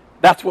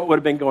 That's what would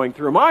have been going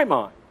through my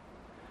mind,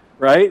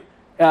 right?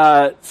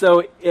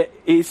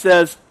 He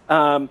says,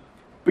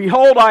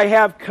 behold, I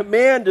have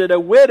commanded a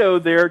widow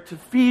there to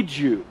feed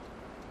you.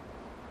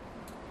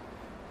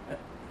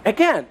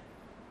 Again,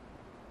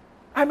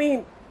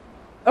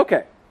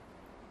 okay.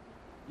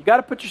 You got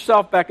to put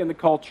yourself back in the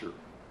culture.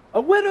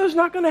 A widow's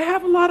not going to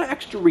have a lot of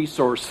extra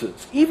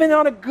resources, even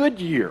on a good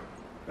year,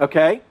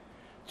 okay?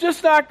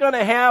 Just not going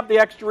to have the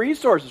extra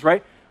resources,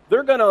 right?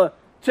 They're going to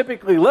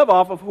typically live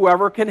off of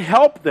whoever can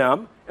help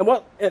them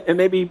and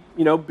maybe,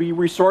 be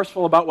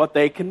resourceful about what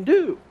they can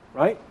do,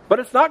 right? But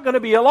it's not going to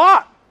be a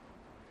lot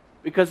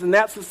because in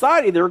that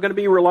society, they're going to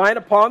be relying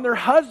upon their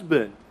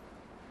husband,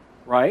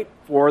 right,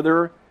 for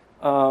their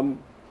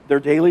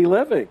daily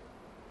living.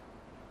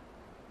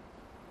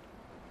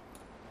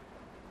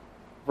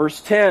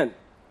 Verse 10,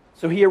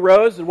 so he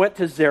arose and went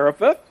to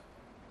Zarephath.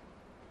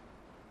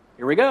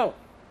 Here we go.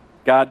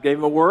 God gave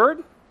him a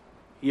word.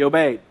 He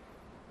obeyed.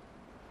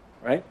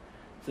 Right?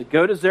 So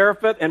go to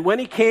Zarephath, and when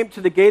he came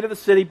to the gate of the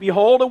city,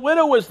 behold, a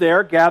widow was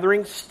there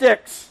gathering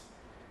sticks.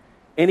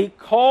 And he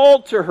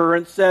called to her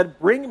and said,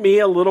 bring me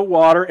a little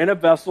water in a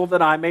vessel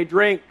that I may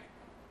drink.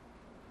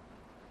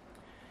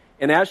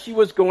 And as she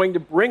was going to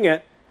bring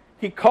it,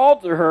 he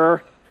called to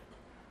her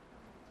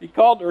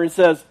and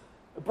says,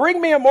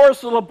 bring me a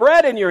morsel of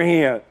bread in your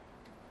hand.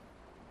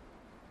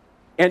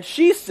 And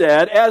she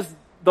said, as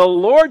the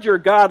Lord your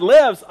God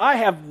lives, I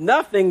have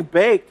nothing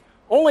baked,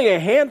 only a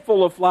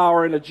handful of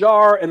flour in a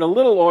jar and a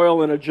little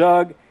oil in a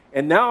jug.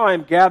 And now I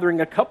am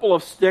gathering a couple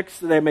of sticks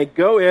that I may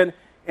go in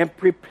and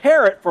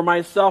prepare it for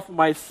myself and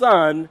my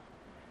son,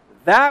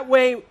 that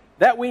way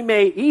that we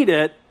may eat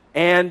it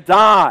and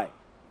die.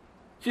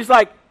 She's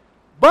like,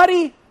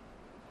 buddy,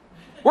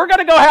 we're going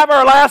to go have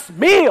our last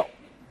meal.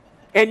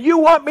 And you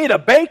want me to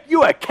bake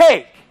you a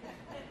cake?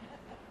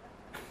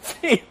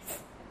 Jeez.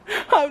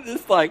 I'm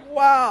just like,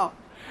 wow.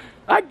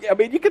 I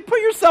mean, you can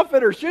put yourself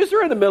in her shoes.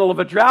 They're in the middle of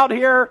a drought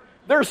here.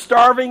 They're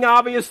starving,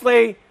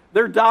 obviously.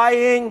 They're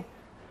dying.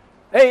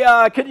 Hey,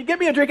 can you give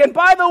me a drink? And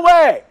by the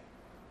way,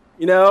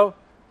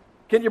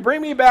 can you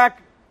bring me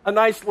back a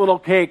nice little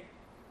cake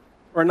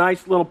or a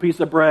nice little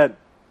piece of bread?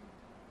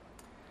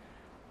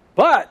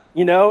 But,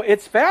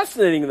 it's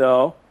fascinating,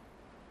 though.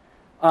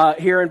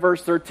 Here in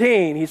verse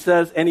 13, he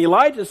says, and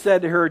Elijah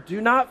said to her, do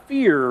not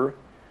fear.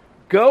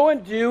 Go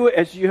and do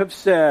as you have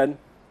said.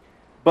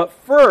 But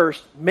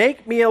first,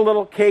 make me a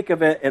little cake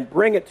of it and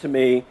bring it to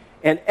me.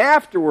 And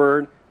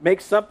afterward,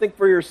 make something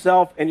for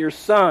yourself and your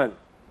son.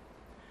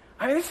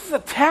 I mean, this is a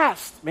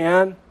test,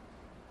 man.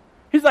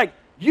 He's like,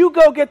 you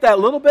go get that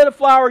little bit of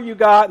flour you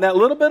got and that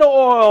little bit of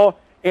oil,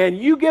 and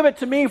you give it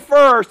to me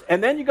first,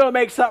 and then you go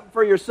make something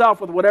for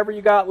yourself with whatever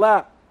you got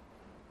left.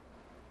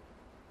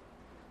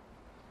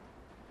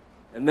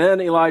 And then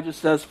Elijah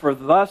says, for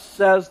thus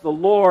says the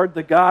Lord,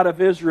 the God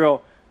of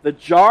Israel, the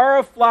jar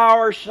of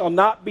flour shall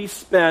not be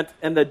spent,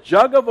 and the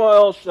jug of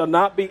oil shall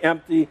not be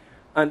empty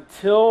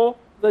until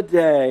the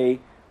day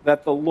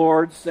that the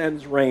Lord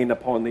sends rain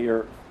upon the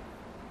earth.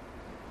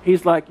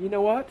 He's like, you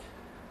know what?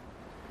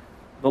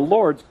 The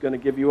Lord's going to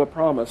give you a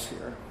promise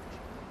here.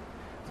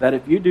 That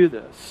if you do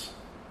this,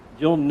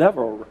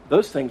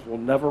 those things will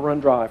never run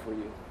dry for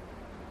you.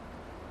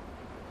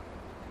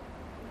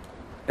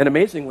 And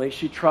amazingly,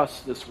 she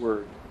trusts this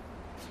word.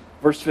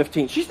 Verse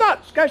 15. This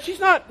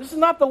is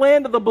not the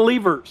land of the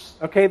believers.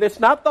 Okay, that's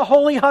not the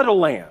holy huddle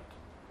land.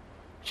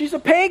 She's a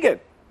pagan.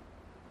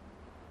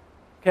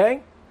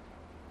 Okay?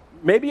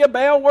 Maybe a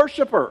Baal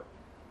worshiper.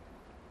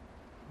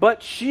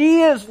 But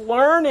she is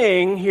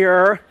learning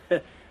here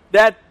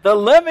that the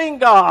living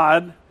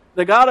God,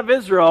 the God of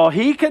Israel,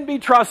 he can be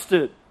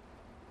trusted.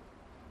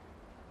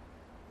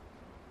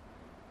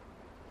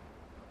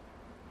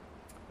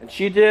 And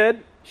she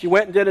did. She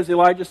went and did as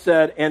Elijah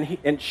said,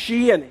 and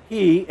she and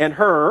he and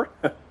her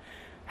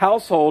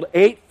household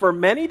ate for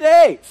many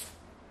days.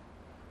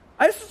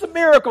 This is a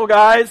miracle,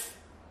 guys.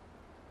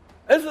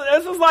 This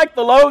is like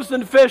the loaves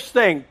and fish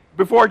thing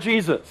before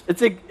Jesus.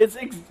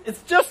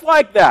 It's just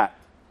like that.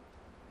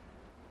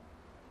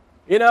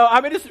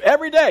 It's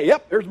every day.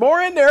 Yep, there's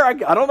more in there. I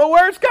don't know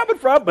where it's coming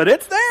from, but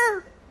it's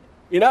there.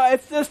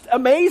 It's just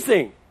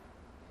amazing.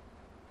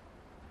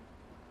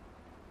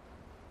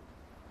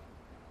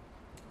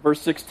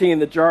 Verse 16,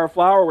 the jar of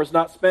flour was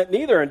not spent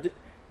neither, and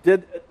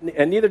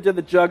neither did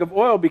the jug of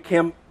oil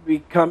become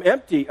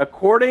empty,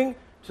 according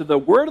to the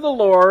word of the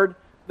Lord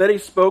that he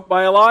spoke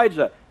by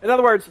Elijah. In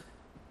other words,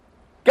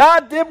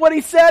 God did what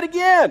he said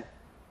again.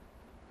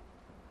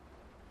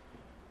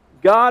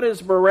 God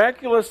is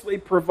miraculously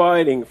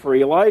providing for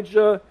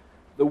Elijah,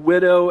 the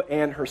widow,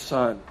 and her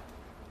son.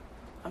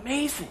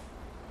 Amazing.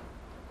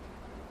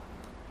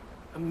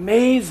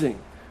 Amazing.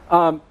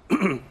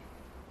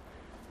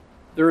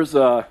 There's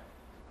a...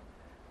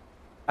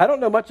 I don't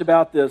know much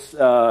about this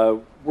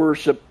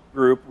worship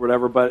group,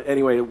 whatever, but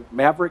anyway,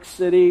 Maverick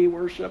City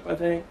Worship, I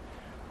think.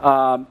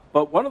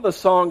 But one of the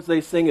songs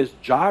they sing is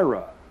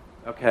Jireh,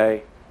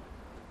 okay?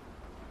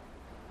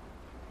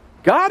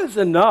 God is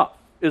enough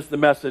is the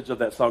message of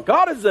that song.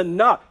 God is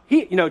enough.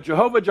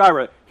 Jehovah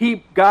Jireh,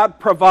 God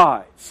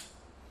provides.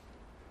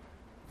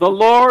 The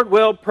Lord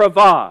will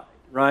provide,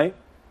 right?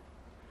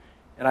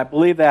 And I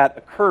believe that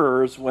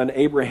occurs when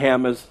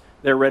Abraham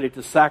they're ready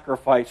to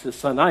sacrifice his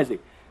son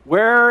Isaac.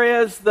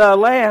 Where is the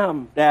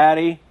lamb,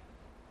 Daddy?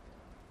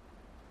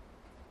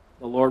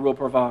 The Lord will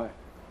provide,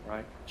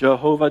 right?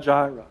 Jehovah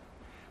Jireh.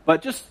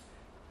 But just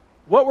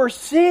what we're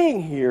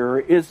seeing here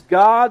is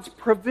God's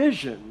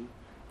provision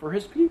for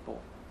his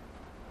people.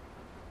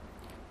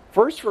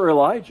 First for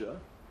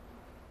Elijah,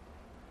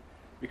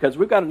 because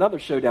we've got another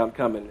showdown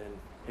coming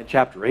in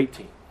chapter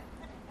 18.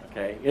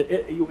 Okay,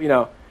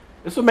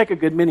 this would make a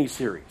good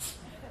mini-series.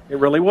 It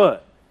really would.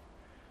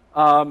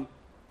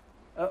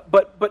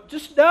 But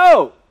just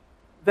know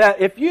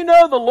that if you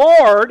know the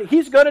Lord,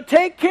 he's going to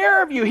take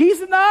care of you.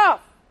 He's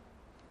enough.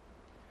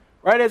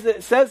 Right, as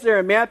it says there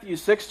in Matthew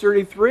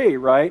 6:33,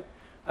 right?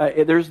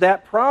 There's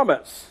that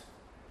promise.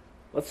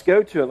 Let's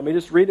go to it. Let me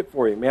just read it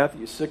for you.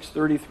 Matthew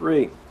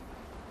 6:33.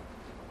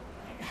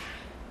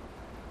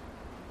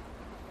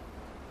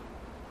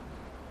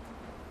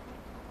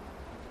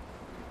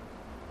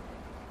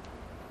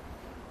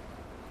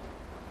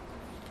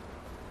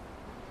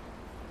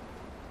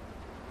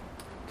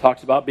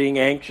 Talks about being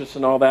anxious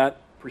and all that,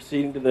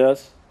 preceding to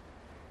this,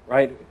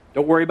 right?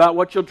 Don't worry about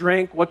what you'll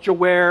drink, what you'll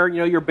wear,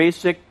 your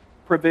basic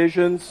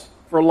provisions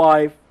for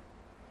life.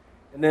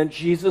 And then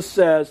Jesus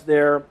says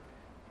there,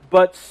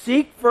 but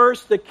seek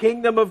first the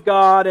kingdom of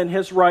God and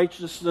his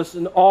righteousness,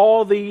 and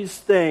all these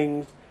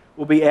things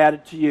will be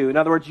added to you. In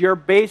other words, your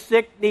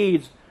basic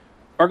needs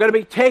are going to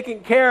be taken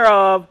care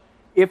of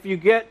if you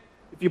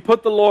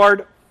put the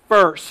Lord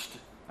first.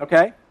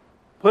 Okay?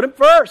 Put him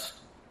first.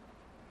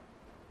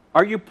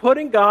 Are you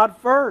putting God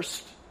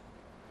first?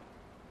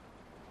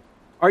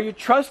 Are you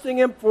trusting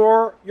him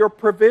for your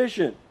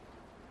provision,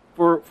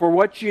 for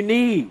what you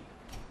need?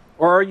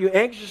 Or are you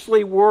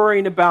anxiously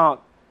worrying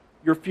about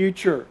your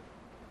future?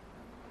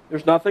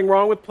 There's nothing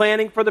wrong with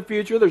planning for the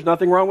future. There's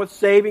nothing wrong with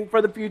saving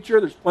for the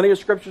future. There's plenty of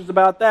scriptures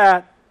about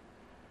that.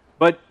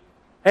 But,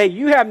 hey,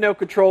 you have no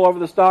control over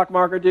the stock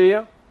market, do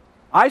you?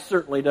 I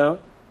certainly don't.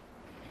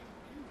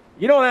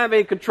 You don't have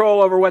any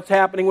control over what's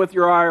happening with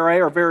your IRA,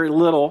 or very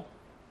little.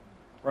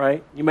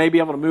 Right? You may be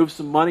able to move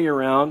some money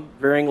around,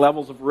 varying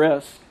levels of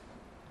risk.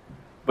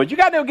 But you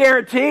got no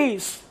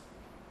guarantees.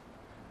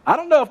 I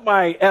don't know if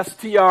my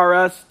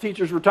STRS,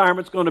 teacher's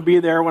retirement, is going to be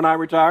there when I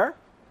retire.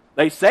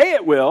 They say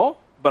it will,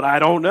 but I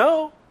don't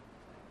know.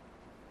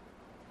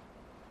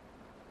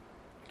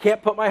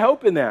 Can't put my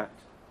hope in that.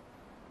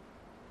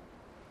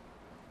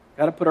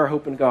 Got to put our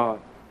hope in God.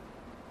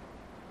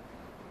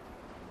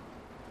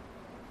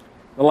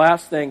 The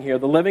last thing here,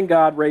 the living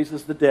God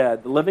raises the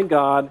dead. The living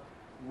God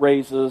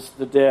raises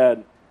the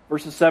dead.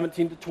 Verses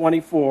 17 to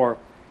 24.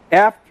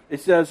 It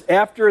says,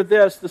 after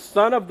this, the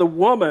son of the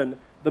woman,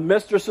 the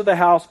mistress of the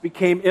house,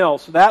 became ill.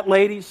 So that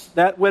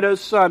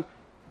widow's son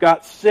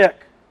got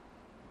sick.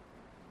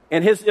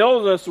 And his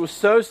illness was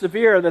so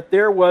severe that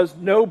there was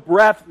no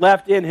breath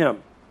left in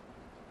him.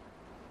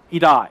 He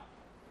died.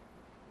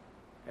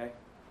 Okay?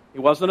 He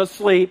wasn't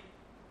asleep.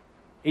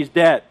 He's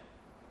dead.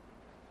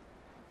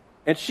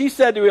 And she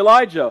said to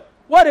Elijah,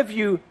 what have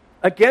you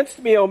against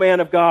me, O man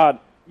of God?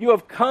 You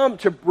have come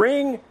to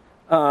bring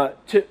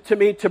to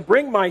me to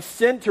bring my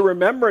sin to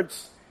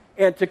remembrance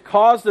and to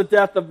cause the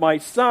death of my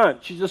son.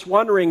 She's just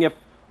wondering if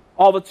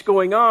all that's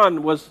going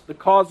on was the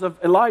cause of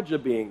Elijah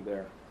being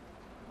there.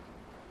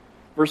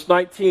 Verse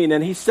 19,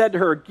 and he said to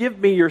her, give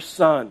me your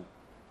son.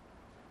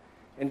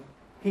 And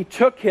he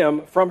took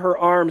him from her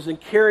arms and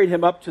carried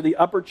him up to the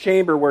upper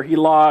chamber where he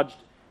lodged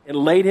and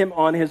laid him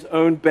on his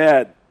own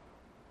bed.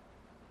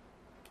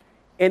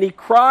 And he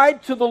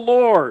cried to the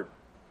Lord.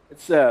 It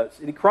says,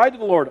 and he cried to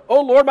the Lord,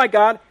 O Lord my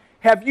God,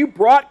 have you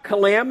brought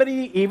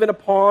calamity even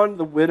upon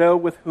the widow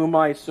with whom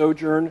I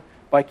sojourn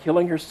by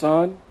killing her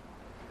son?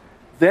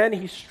 Then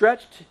he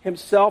stretched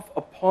himself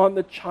upon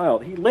the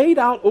child. He laid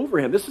out over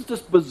him. This is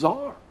just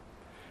bizarre.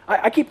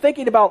 I keep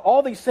thinking about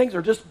all these things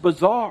are just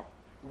bizarre.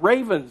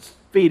 Ravens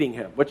feeding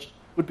him, which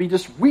would be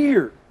just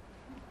weird.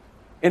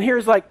 And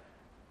here's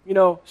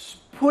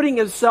putting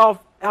himself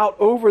out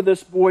over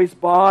this boy's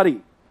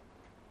body.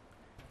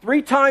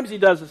 3 times he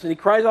does this, and he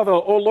cries out,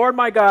 O Lord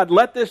my God,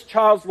 let this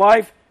child's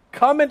life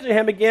come into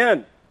him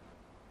again.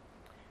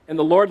 And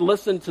the Lord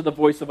listened to the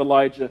voice of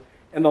Elijah,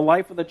 and the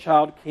life of the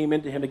child came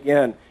into him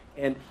again,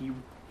 and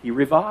he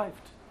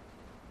revived.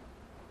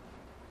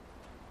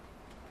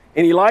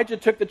 And Elijah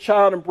took the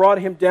child and brought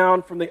him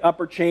down from the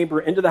upper chamber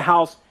into the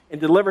house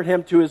and delivered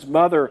him to his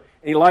mother.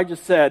 And Elijah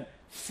said,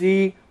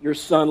 "See, your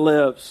son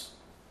lives."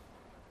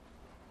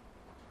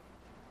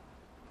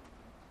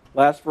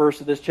 Last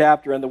verse of this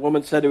chapter, and the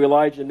woman said to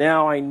Elijah,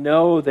 "Now I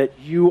know that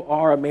you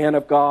are a man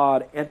of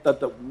God, and that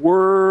the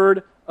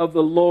word of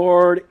the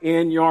Lord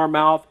in your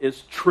mouth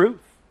is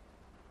truth."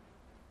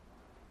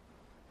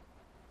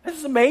 This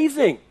is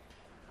amazing.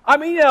 I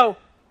mean,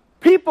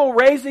 people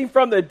raising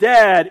from the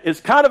dead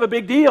is kind of a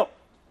big deal.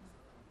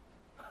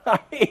 I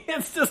mean,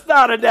 it's just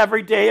not an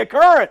everyday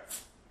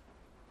occurrence.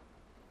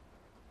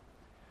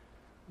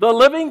 The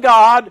living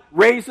God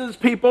raises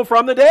people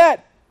from the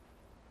dead.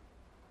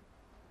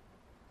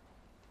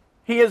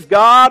 He is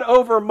God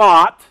over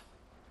Mott,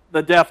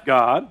 the death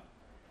god.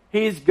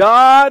 He's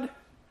God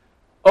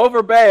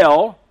over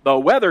Baal, the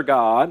weather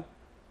god.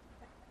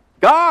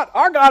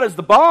 Our God is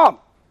the bomb.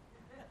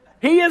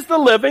 He is the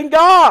living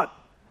God.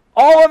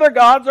 All other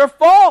gods are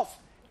false.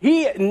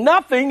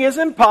 Nothing is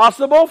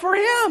impossible for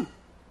him.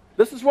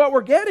 This is what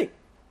we're getting.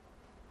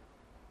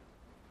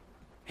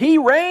 He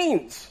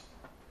reigns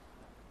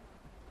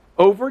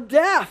over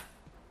death.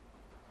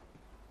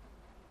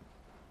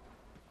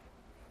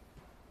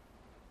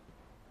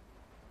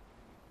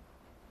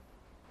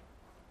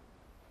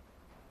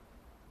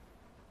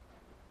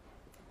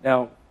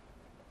 Now,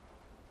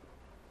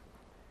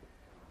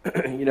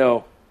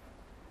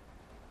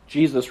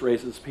 Jesus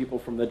raises people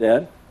from the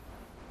dead.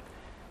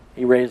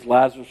 He raised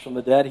Lazarus from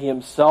the dead. He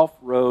himself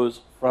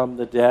rose from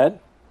the dead,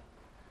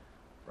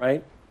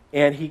 right?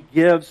 And he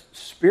gives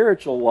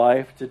spiritual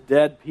life to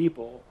dead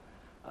people,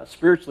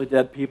 spiritually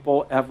dead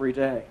people, every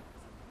day.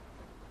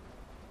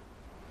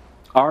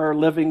 Our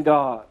living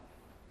God,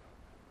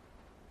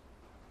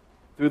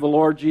 through the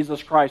Lord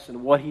Jesus Christ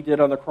and what he did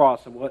on the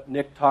cross and what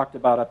Nick talked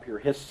about up here,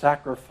 his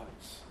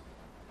sacrifice.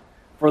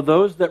 For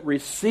those that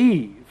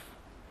receive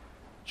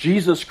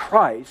Jesus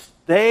Christ,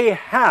 they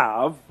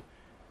have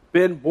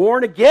been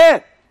born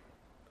again.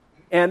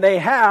 And they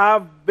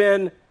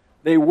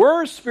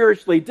were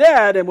spiritually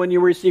dead, and when you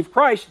receive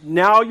Christ,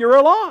 now you're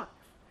alive.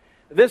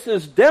 This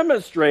is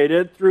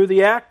demonstrated through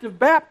the act of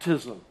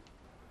baptism.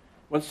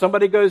 When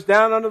somebody goes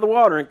down under the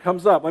water and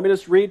comes up, let me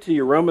just read to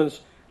you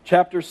Romans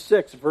chapter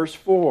 6, verse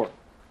 4.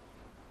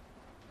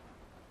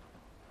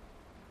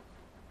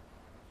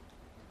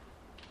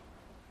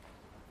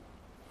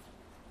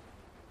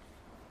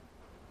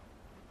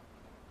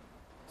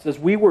 It says,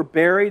 "We were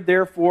buried,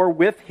 therefore,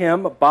 with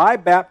him by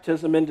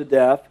baptism into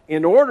death,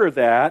 in order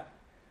that,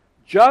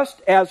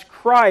 just as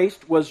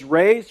Christ was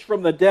raised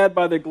from the dead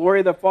by the glory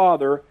of the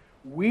Father,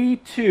 we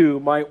too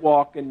might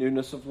walk in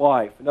newness of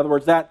life." In other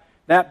words, that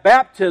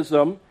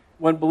baptism,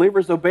 when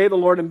believers obey the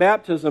Lord in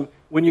baptism,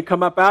 when you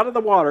come up out of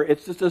the water,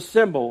 it's just a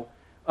symbol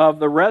of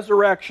the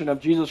resurrection of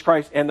Jesus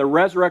Christ and the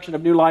resurrection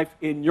of new life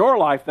in your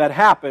life that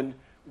happened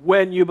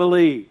when you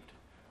believed,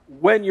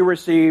 when you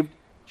received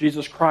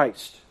Jesus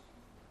Christ.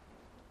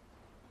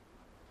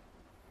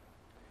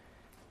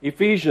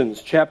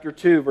 Ephesians chapter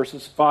 2,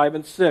 verses 5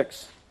 and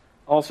 6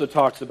 also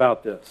talks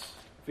about this.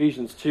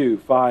 Ephesians 2,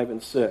 5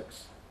 and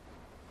 6.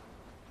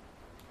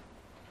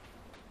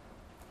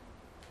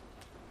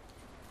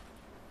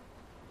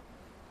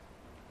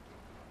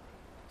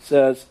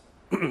 Says,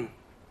 actually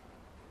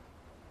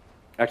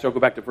I'll go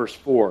back to verse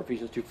 4,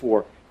 Ephesians 2,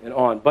 4 and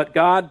on. "But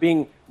God,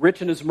 being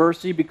rich in his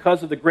mercy,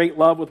 because of the great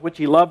love with which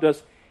he loved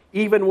us,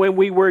 even when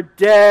we were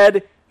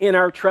dead in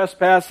our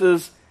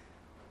trespasses,"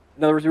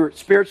 in other words, we were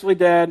spiritually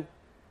dead,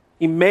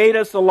 "he made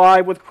us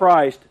alive with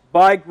Christ.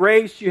 By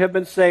grace you have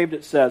been saved,"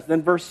 it says.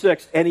 Then verse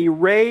 6, "And he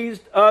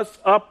raised us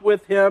up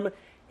with him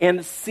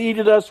and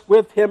seated us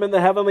with him in the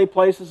heavenly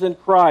places in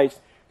Christ."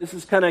 This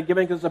is kind of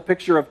giving us a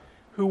picture of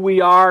who we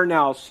are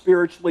now,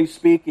 spiritually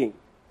speaking.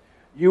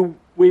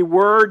 We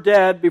were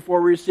dead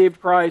before we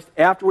received Christ.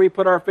 After we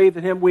put our faith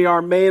in him, we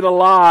are made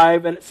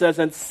alive, and it says,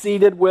 and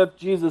seated with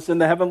Jesus in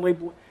the heavenly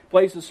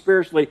places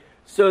spiritually,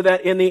 so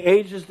that in the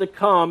ages to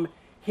come,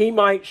 he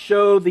might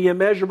show the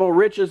immeasurable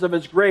riches of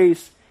his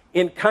grace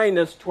in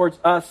kindness towards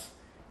us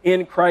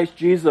in Christ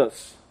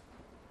Jesus.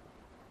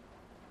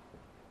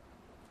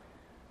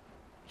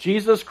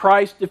 Jesus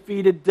Christ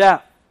defeated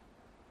death.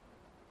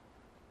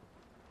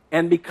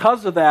 And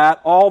because of that,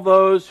 all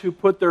those who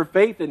put their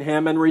faith in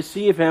him and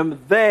receive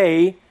him,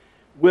 they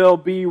will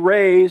be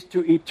raised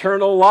to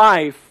eternal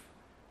life,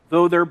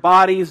 though their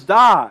bodies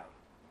die.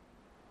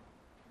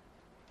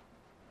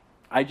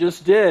 I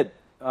just did.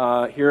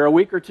 Here a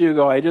week or two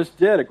ago, I just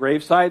did a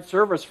graveside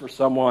service for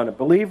someone, a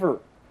believer.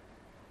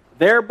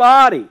 Their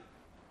body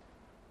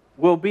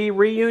will be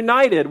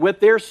reunited with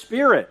their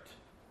spirit.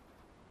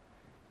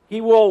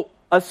 He will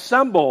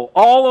assemble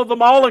all of the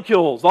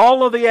molecules,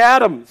 all of the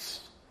atoms,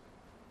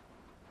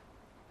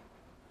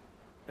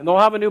 and they'll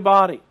have a new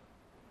body.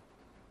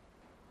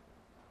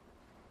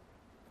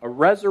 A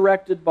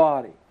resurrected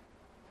body.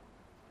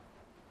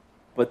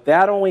 But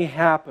that only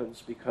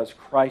happens because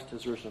Christ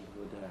has risen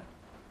from the dead.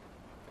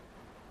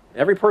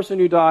 Every person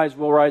who dies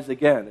will rise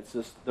again. It's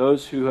just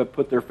those who have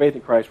put their faith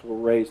in Christ will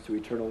raise to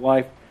eternal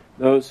life.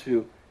 Those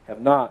who have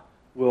not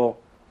will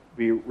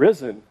be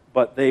risen,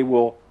 but they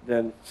will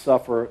then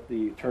suffer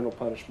the eternal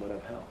punishment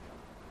of hell.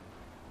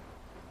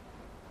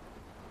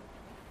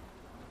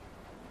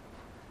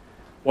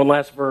 One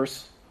last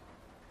verse,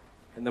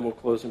 and then we'll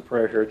close in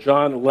prayer here.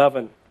 John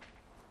 11.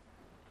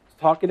 It's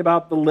talking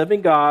about the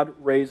living God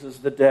raises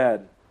the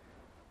dead.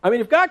 I mean,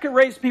 if God can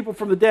raise people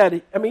from the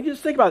dead, I mean,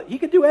 just think about it. He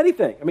can do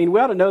anything. I mean, we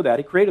ought to know that.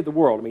 He created the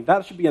world. I mean,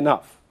 that should be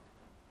enough.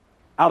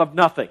 Out of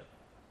nothing.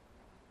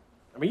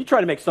 I mean, you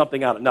try to make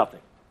something out of nothing.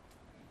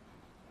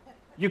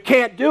 You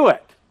can't do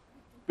it.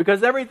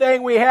 Because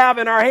everything we have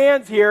in our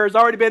hands here has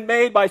already been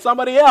made by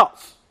somebody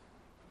else.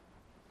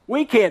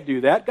 We can't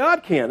do that.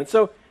 God can. And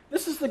so,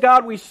 this is the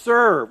God we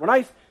serve. When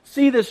I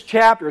see this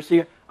chapter,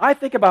 I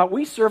think about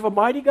we serve a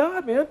mighty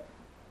God, man.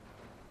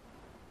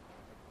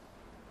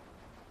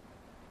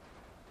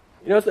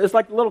 You know, it's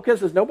like the little kid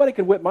says, nobody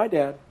can whip my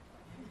dad.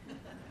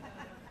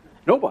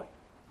 Nobody.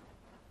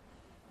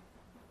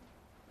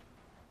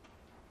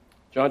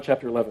 John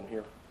chapter 11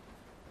 here.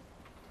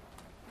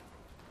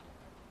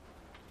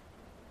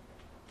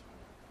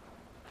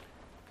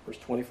 Verse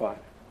 25.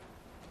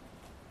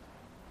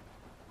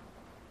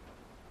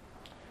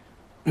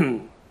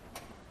 When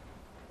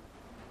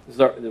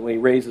he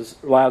raises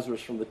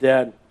Lazarus from the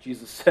dead,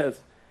 Jesus says,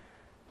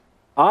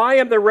 I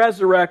am the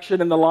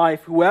resurrection and the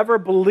life. Whoever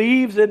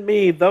believes in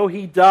me, though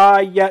he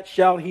die, yet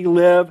shall he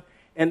live.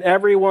 And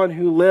everyone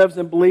who lives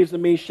and believes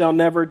in me shall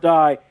never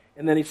die.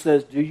 And then he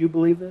says, do you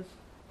believe this?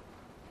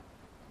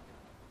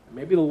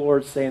 Maybe the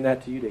Lord's saying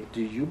that to you today.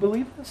 Do you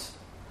believe this?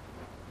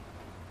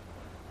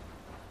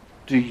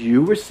 Do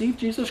you receive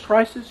Jesus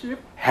Christ as your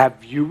Savior?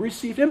 Have you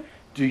received Him?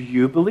 Do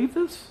you believe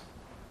this?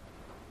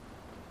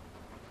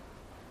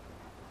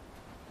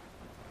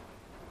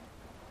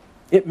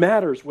 It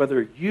matters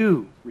whether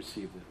you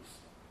receive this.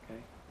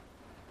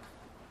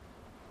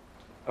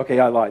 Okay,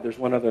 I lied. There's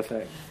one other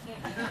thing.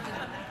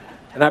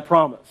 And I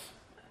promise.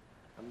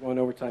 I'm going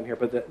over time here,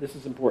 but this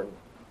is important.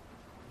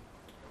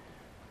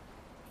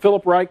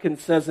 Philip Ryken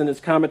says in his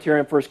commentary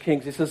on 1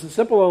 Kings, he says, a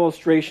simple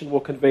illustration will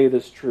convey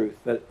this truth,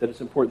 that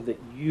it's important that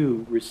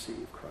you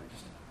receive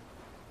Christ.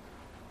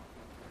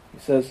 He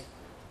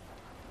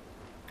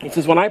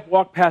says, when I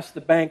walk past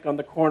the bank on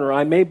the corner,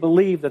 I may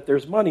believe that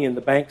there's money in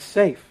the bank's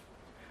safe.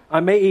 I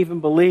may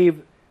even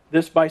believe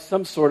this by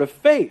some sort of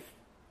faith,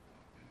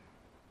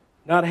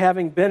 not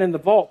having been in the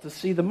vault to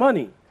see the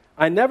money.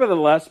 I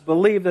nevertheless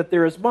believe that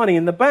there is money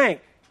in the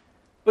bank.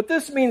 But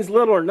this means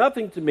little or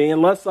nothing to me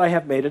unless I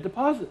have made a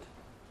deposit.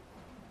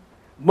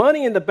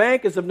 Money in the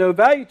bank is of no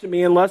value to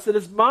me unless it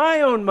is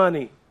my own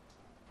money.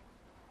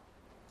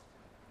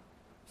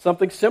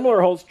 Something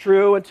similar holds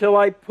true until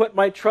I put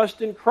my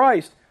trust in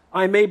Christ.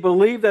 I may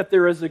believe that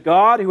there is a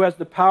God who has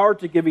the power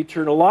to give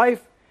eternal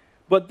life,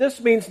 but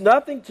this means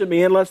nothing to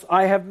me unless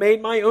I have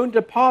made my own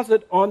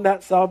deposit on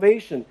that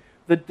salvation.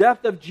 The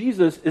death of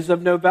Jesus is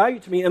of no value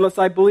to me unless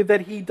I believe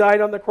that He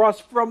died on the cross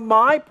for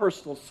my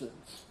personal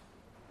sins.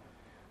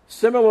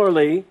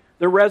 Similarly,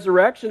 the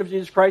resurrection of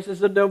Jesus Christ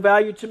is of no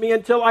value to me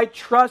until I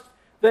trust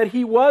that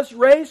He was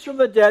raised from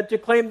the dead to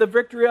claim the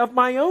victory of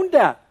my own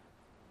death.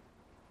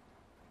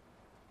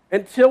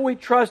 Until we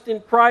trust in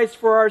Christ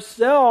for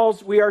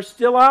ourselves, we are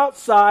still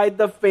outside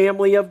the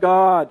family of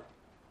God.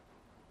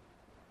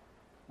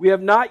 We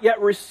have not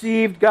yet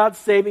received God's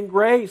saving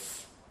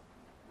grace.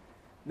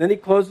 And then he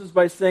closes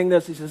by saying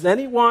this. He says,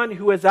 anyone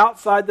who is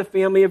outside the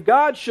family of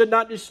God should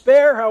not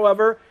despair,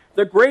 however.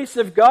 The grace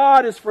of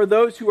God is for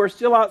those who are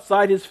still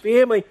outside His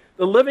family.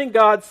 The living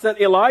God sent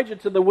Elijah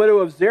to the widow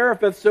of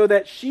Zarephath so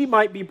that she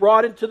might be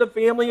brought into the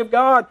family of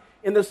God.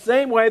 In the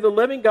same way, the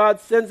living God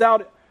sends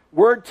out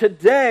word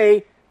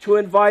today to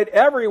invite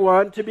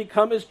everyone to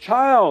become His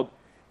child.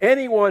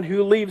 Anyone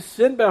who leaves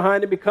sin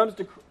behind and comes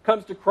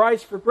to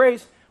Christ for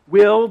grace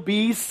will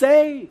be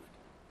saved.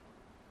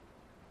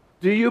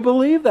 Do you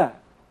believe that?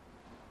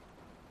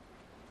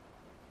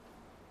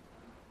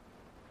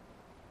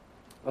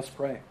 Let's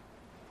pray.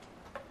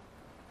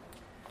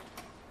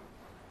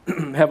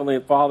 Heavenly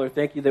Father,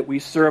 thank you that we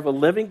serve a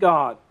living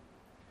God.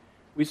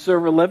 We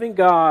serve a living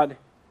God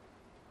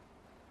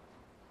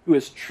who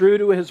is true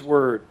to His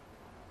word.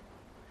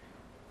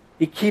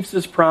 He keeps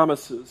His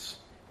promises.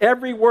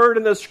 Every word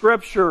in the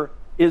Scripture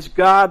is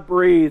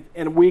God-breathed,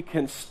 and we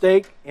can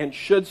stake and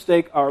should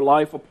stake our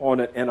life upon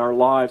it and our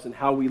lives and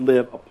how we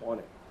live upon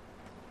it.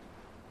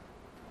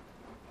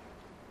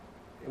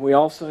 And we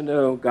also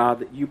know, God,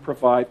 that you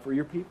provide for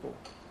your people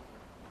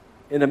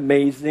in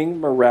amazing,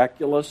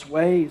 miraculous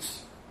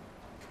ways.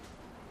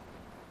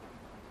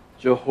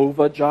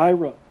 Jehovah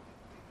Jireh.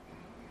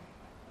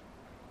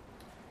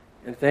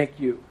 And thank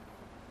you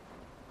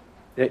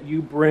that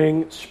you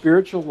bring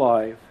spiritual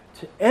life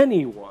to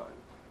anyone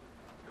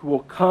who will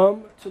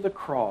come to the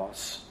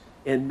cross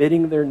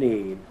admitting their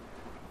need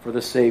for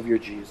the Savior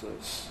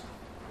Jesus,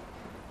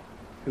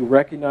 who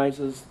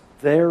recognizes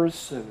they're a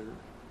sinner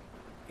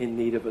in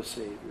need of a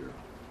Savior.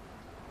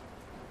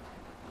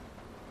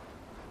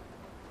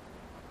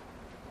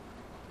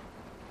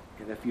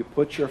 And if you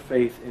put your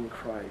faith in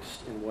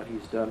Christ and what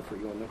he's done for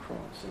you on the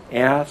cross and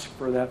ask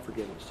for that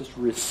forgiveness, just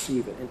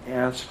receive it and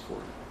ask for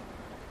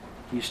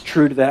it. He's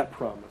true to that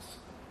promise.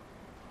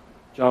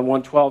 John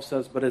 1:12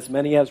 says, "But as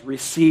many as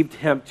received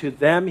him, to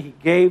them he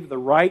gave the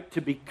right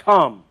to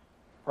become,"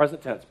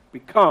 present tense,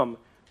 become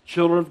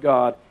children of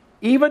God,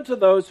 even to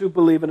those who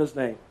believe in his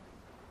name.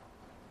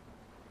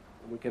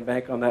 And we can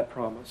bank on that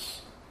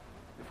promise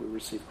if we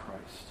receive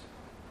Christ.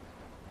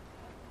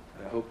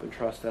 I hope and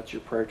trust that's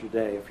your prayer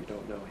today if you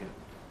don't know him.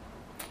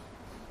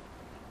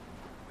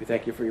 We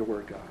thank you for your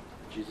word, God.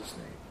 In Jesus'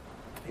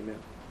 name, amen.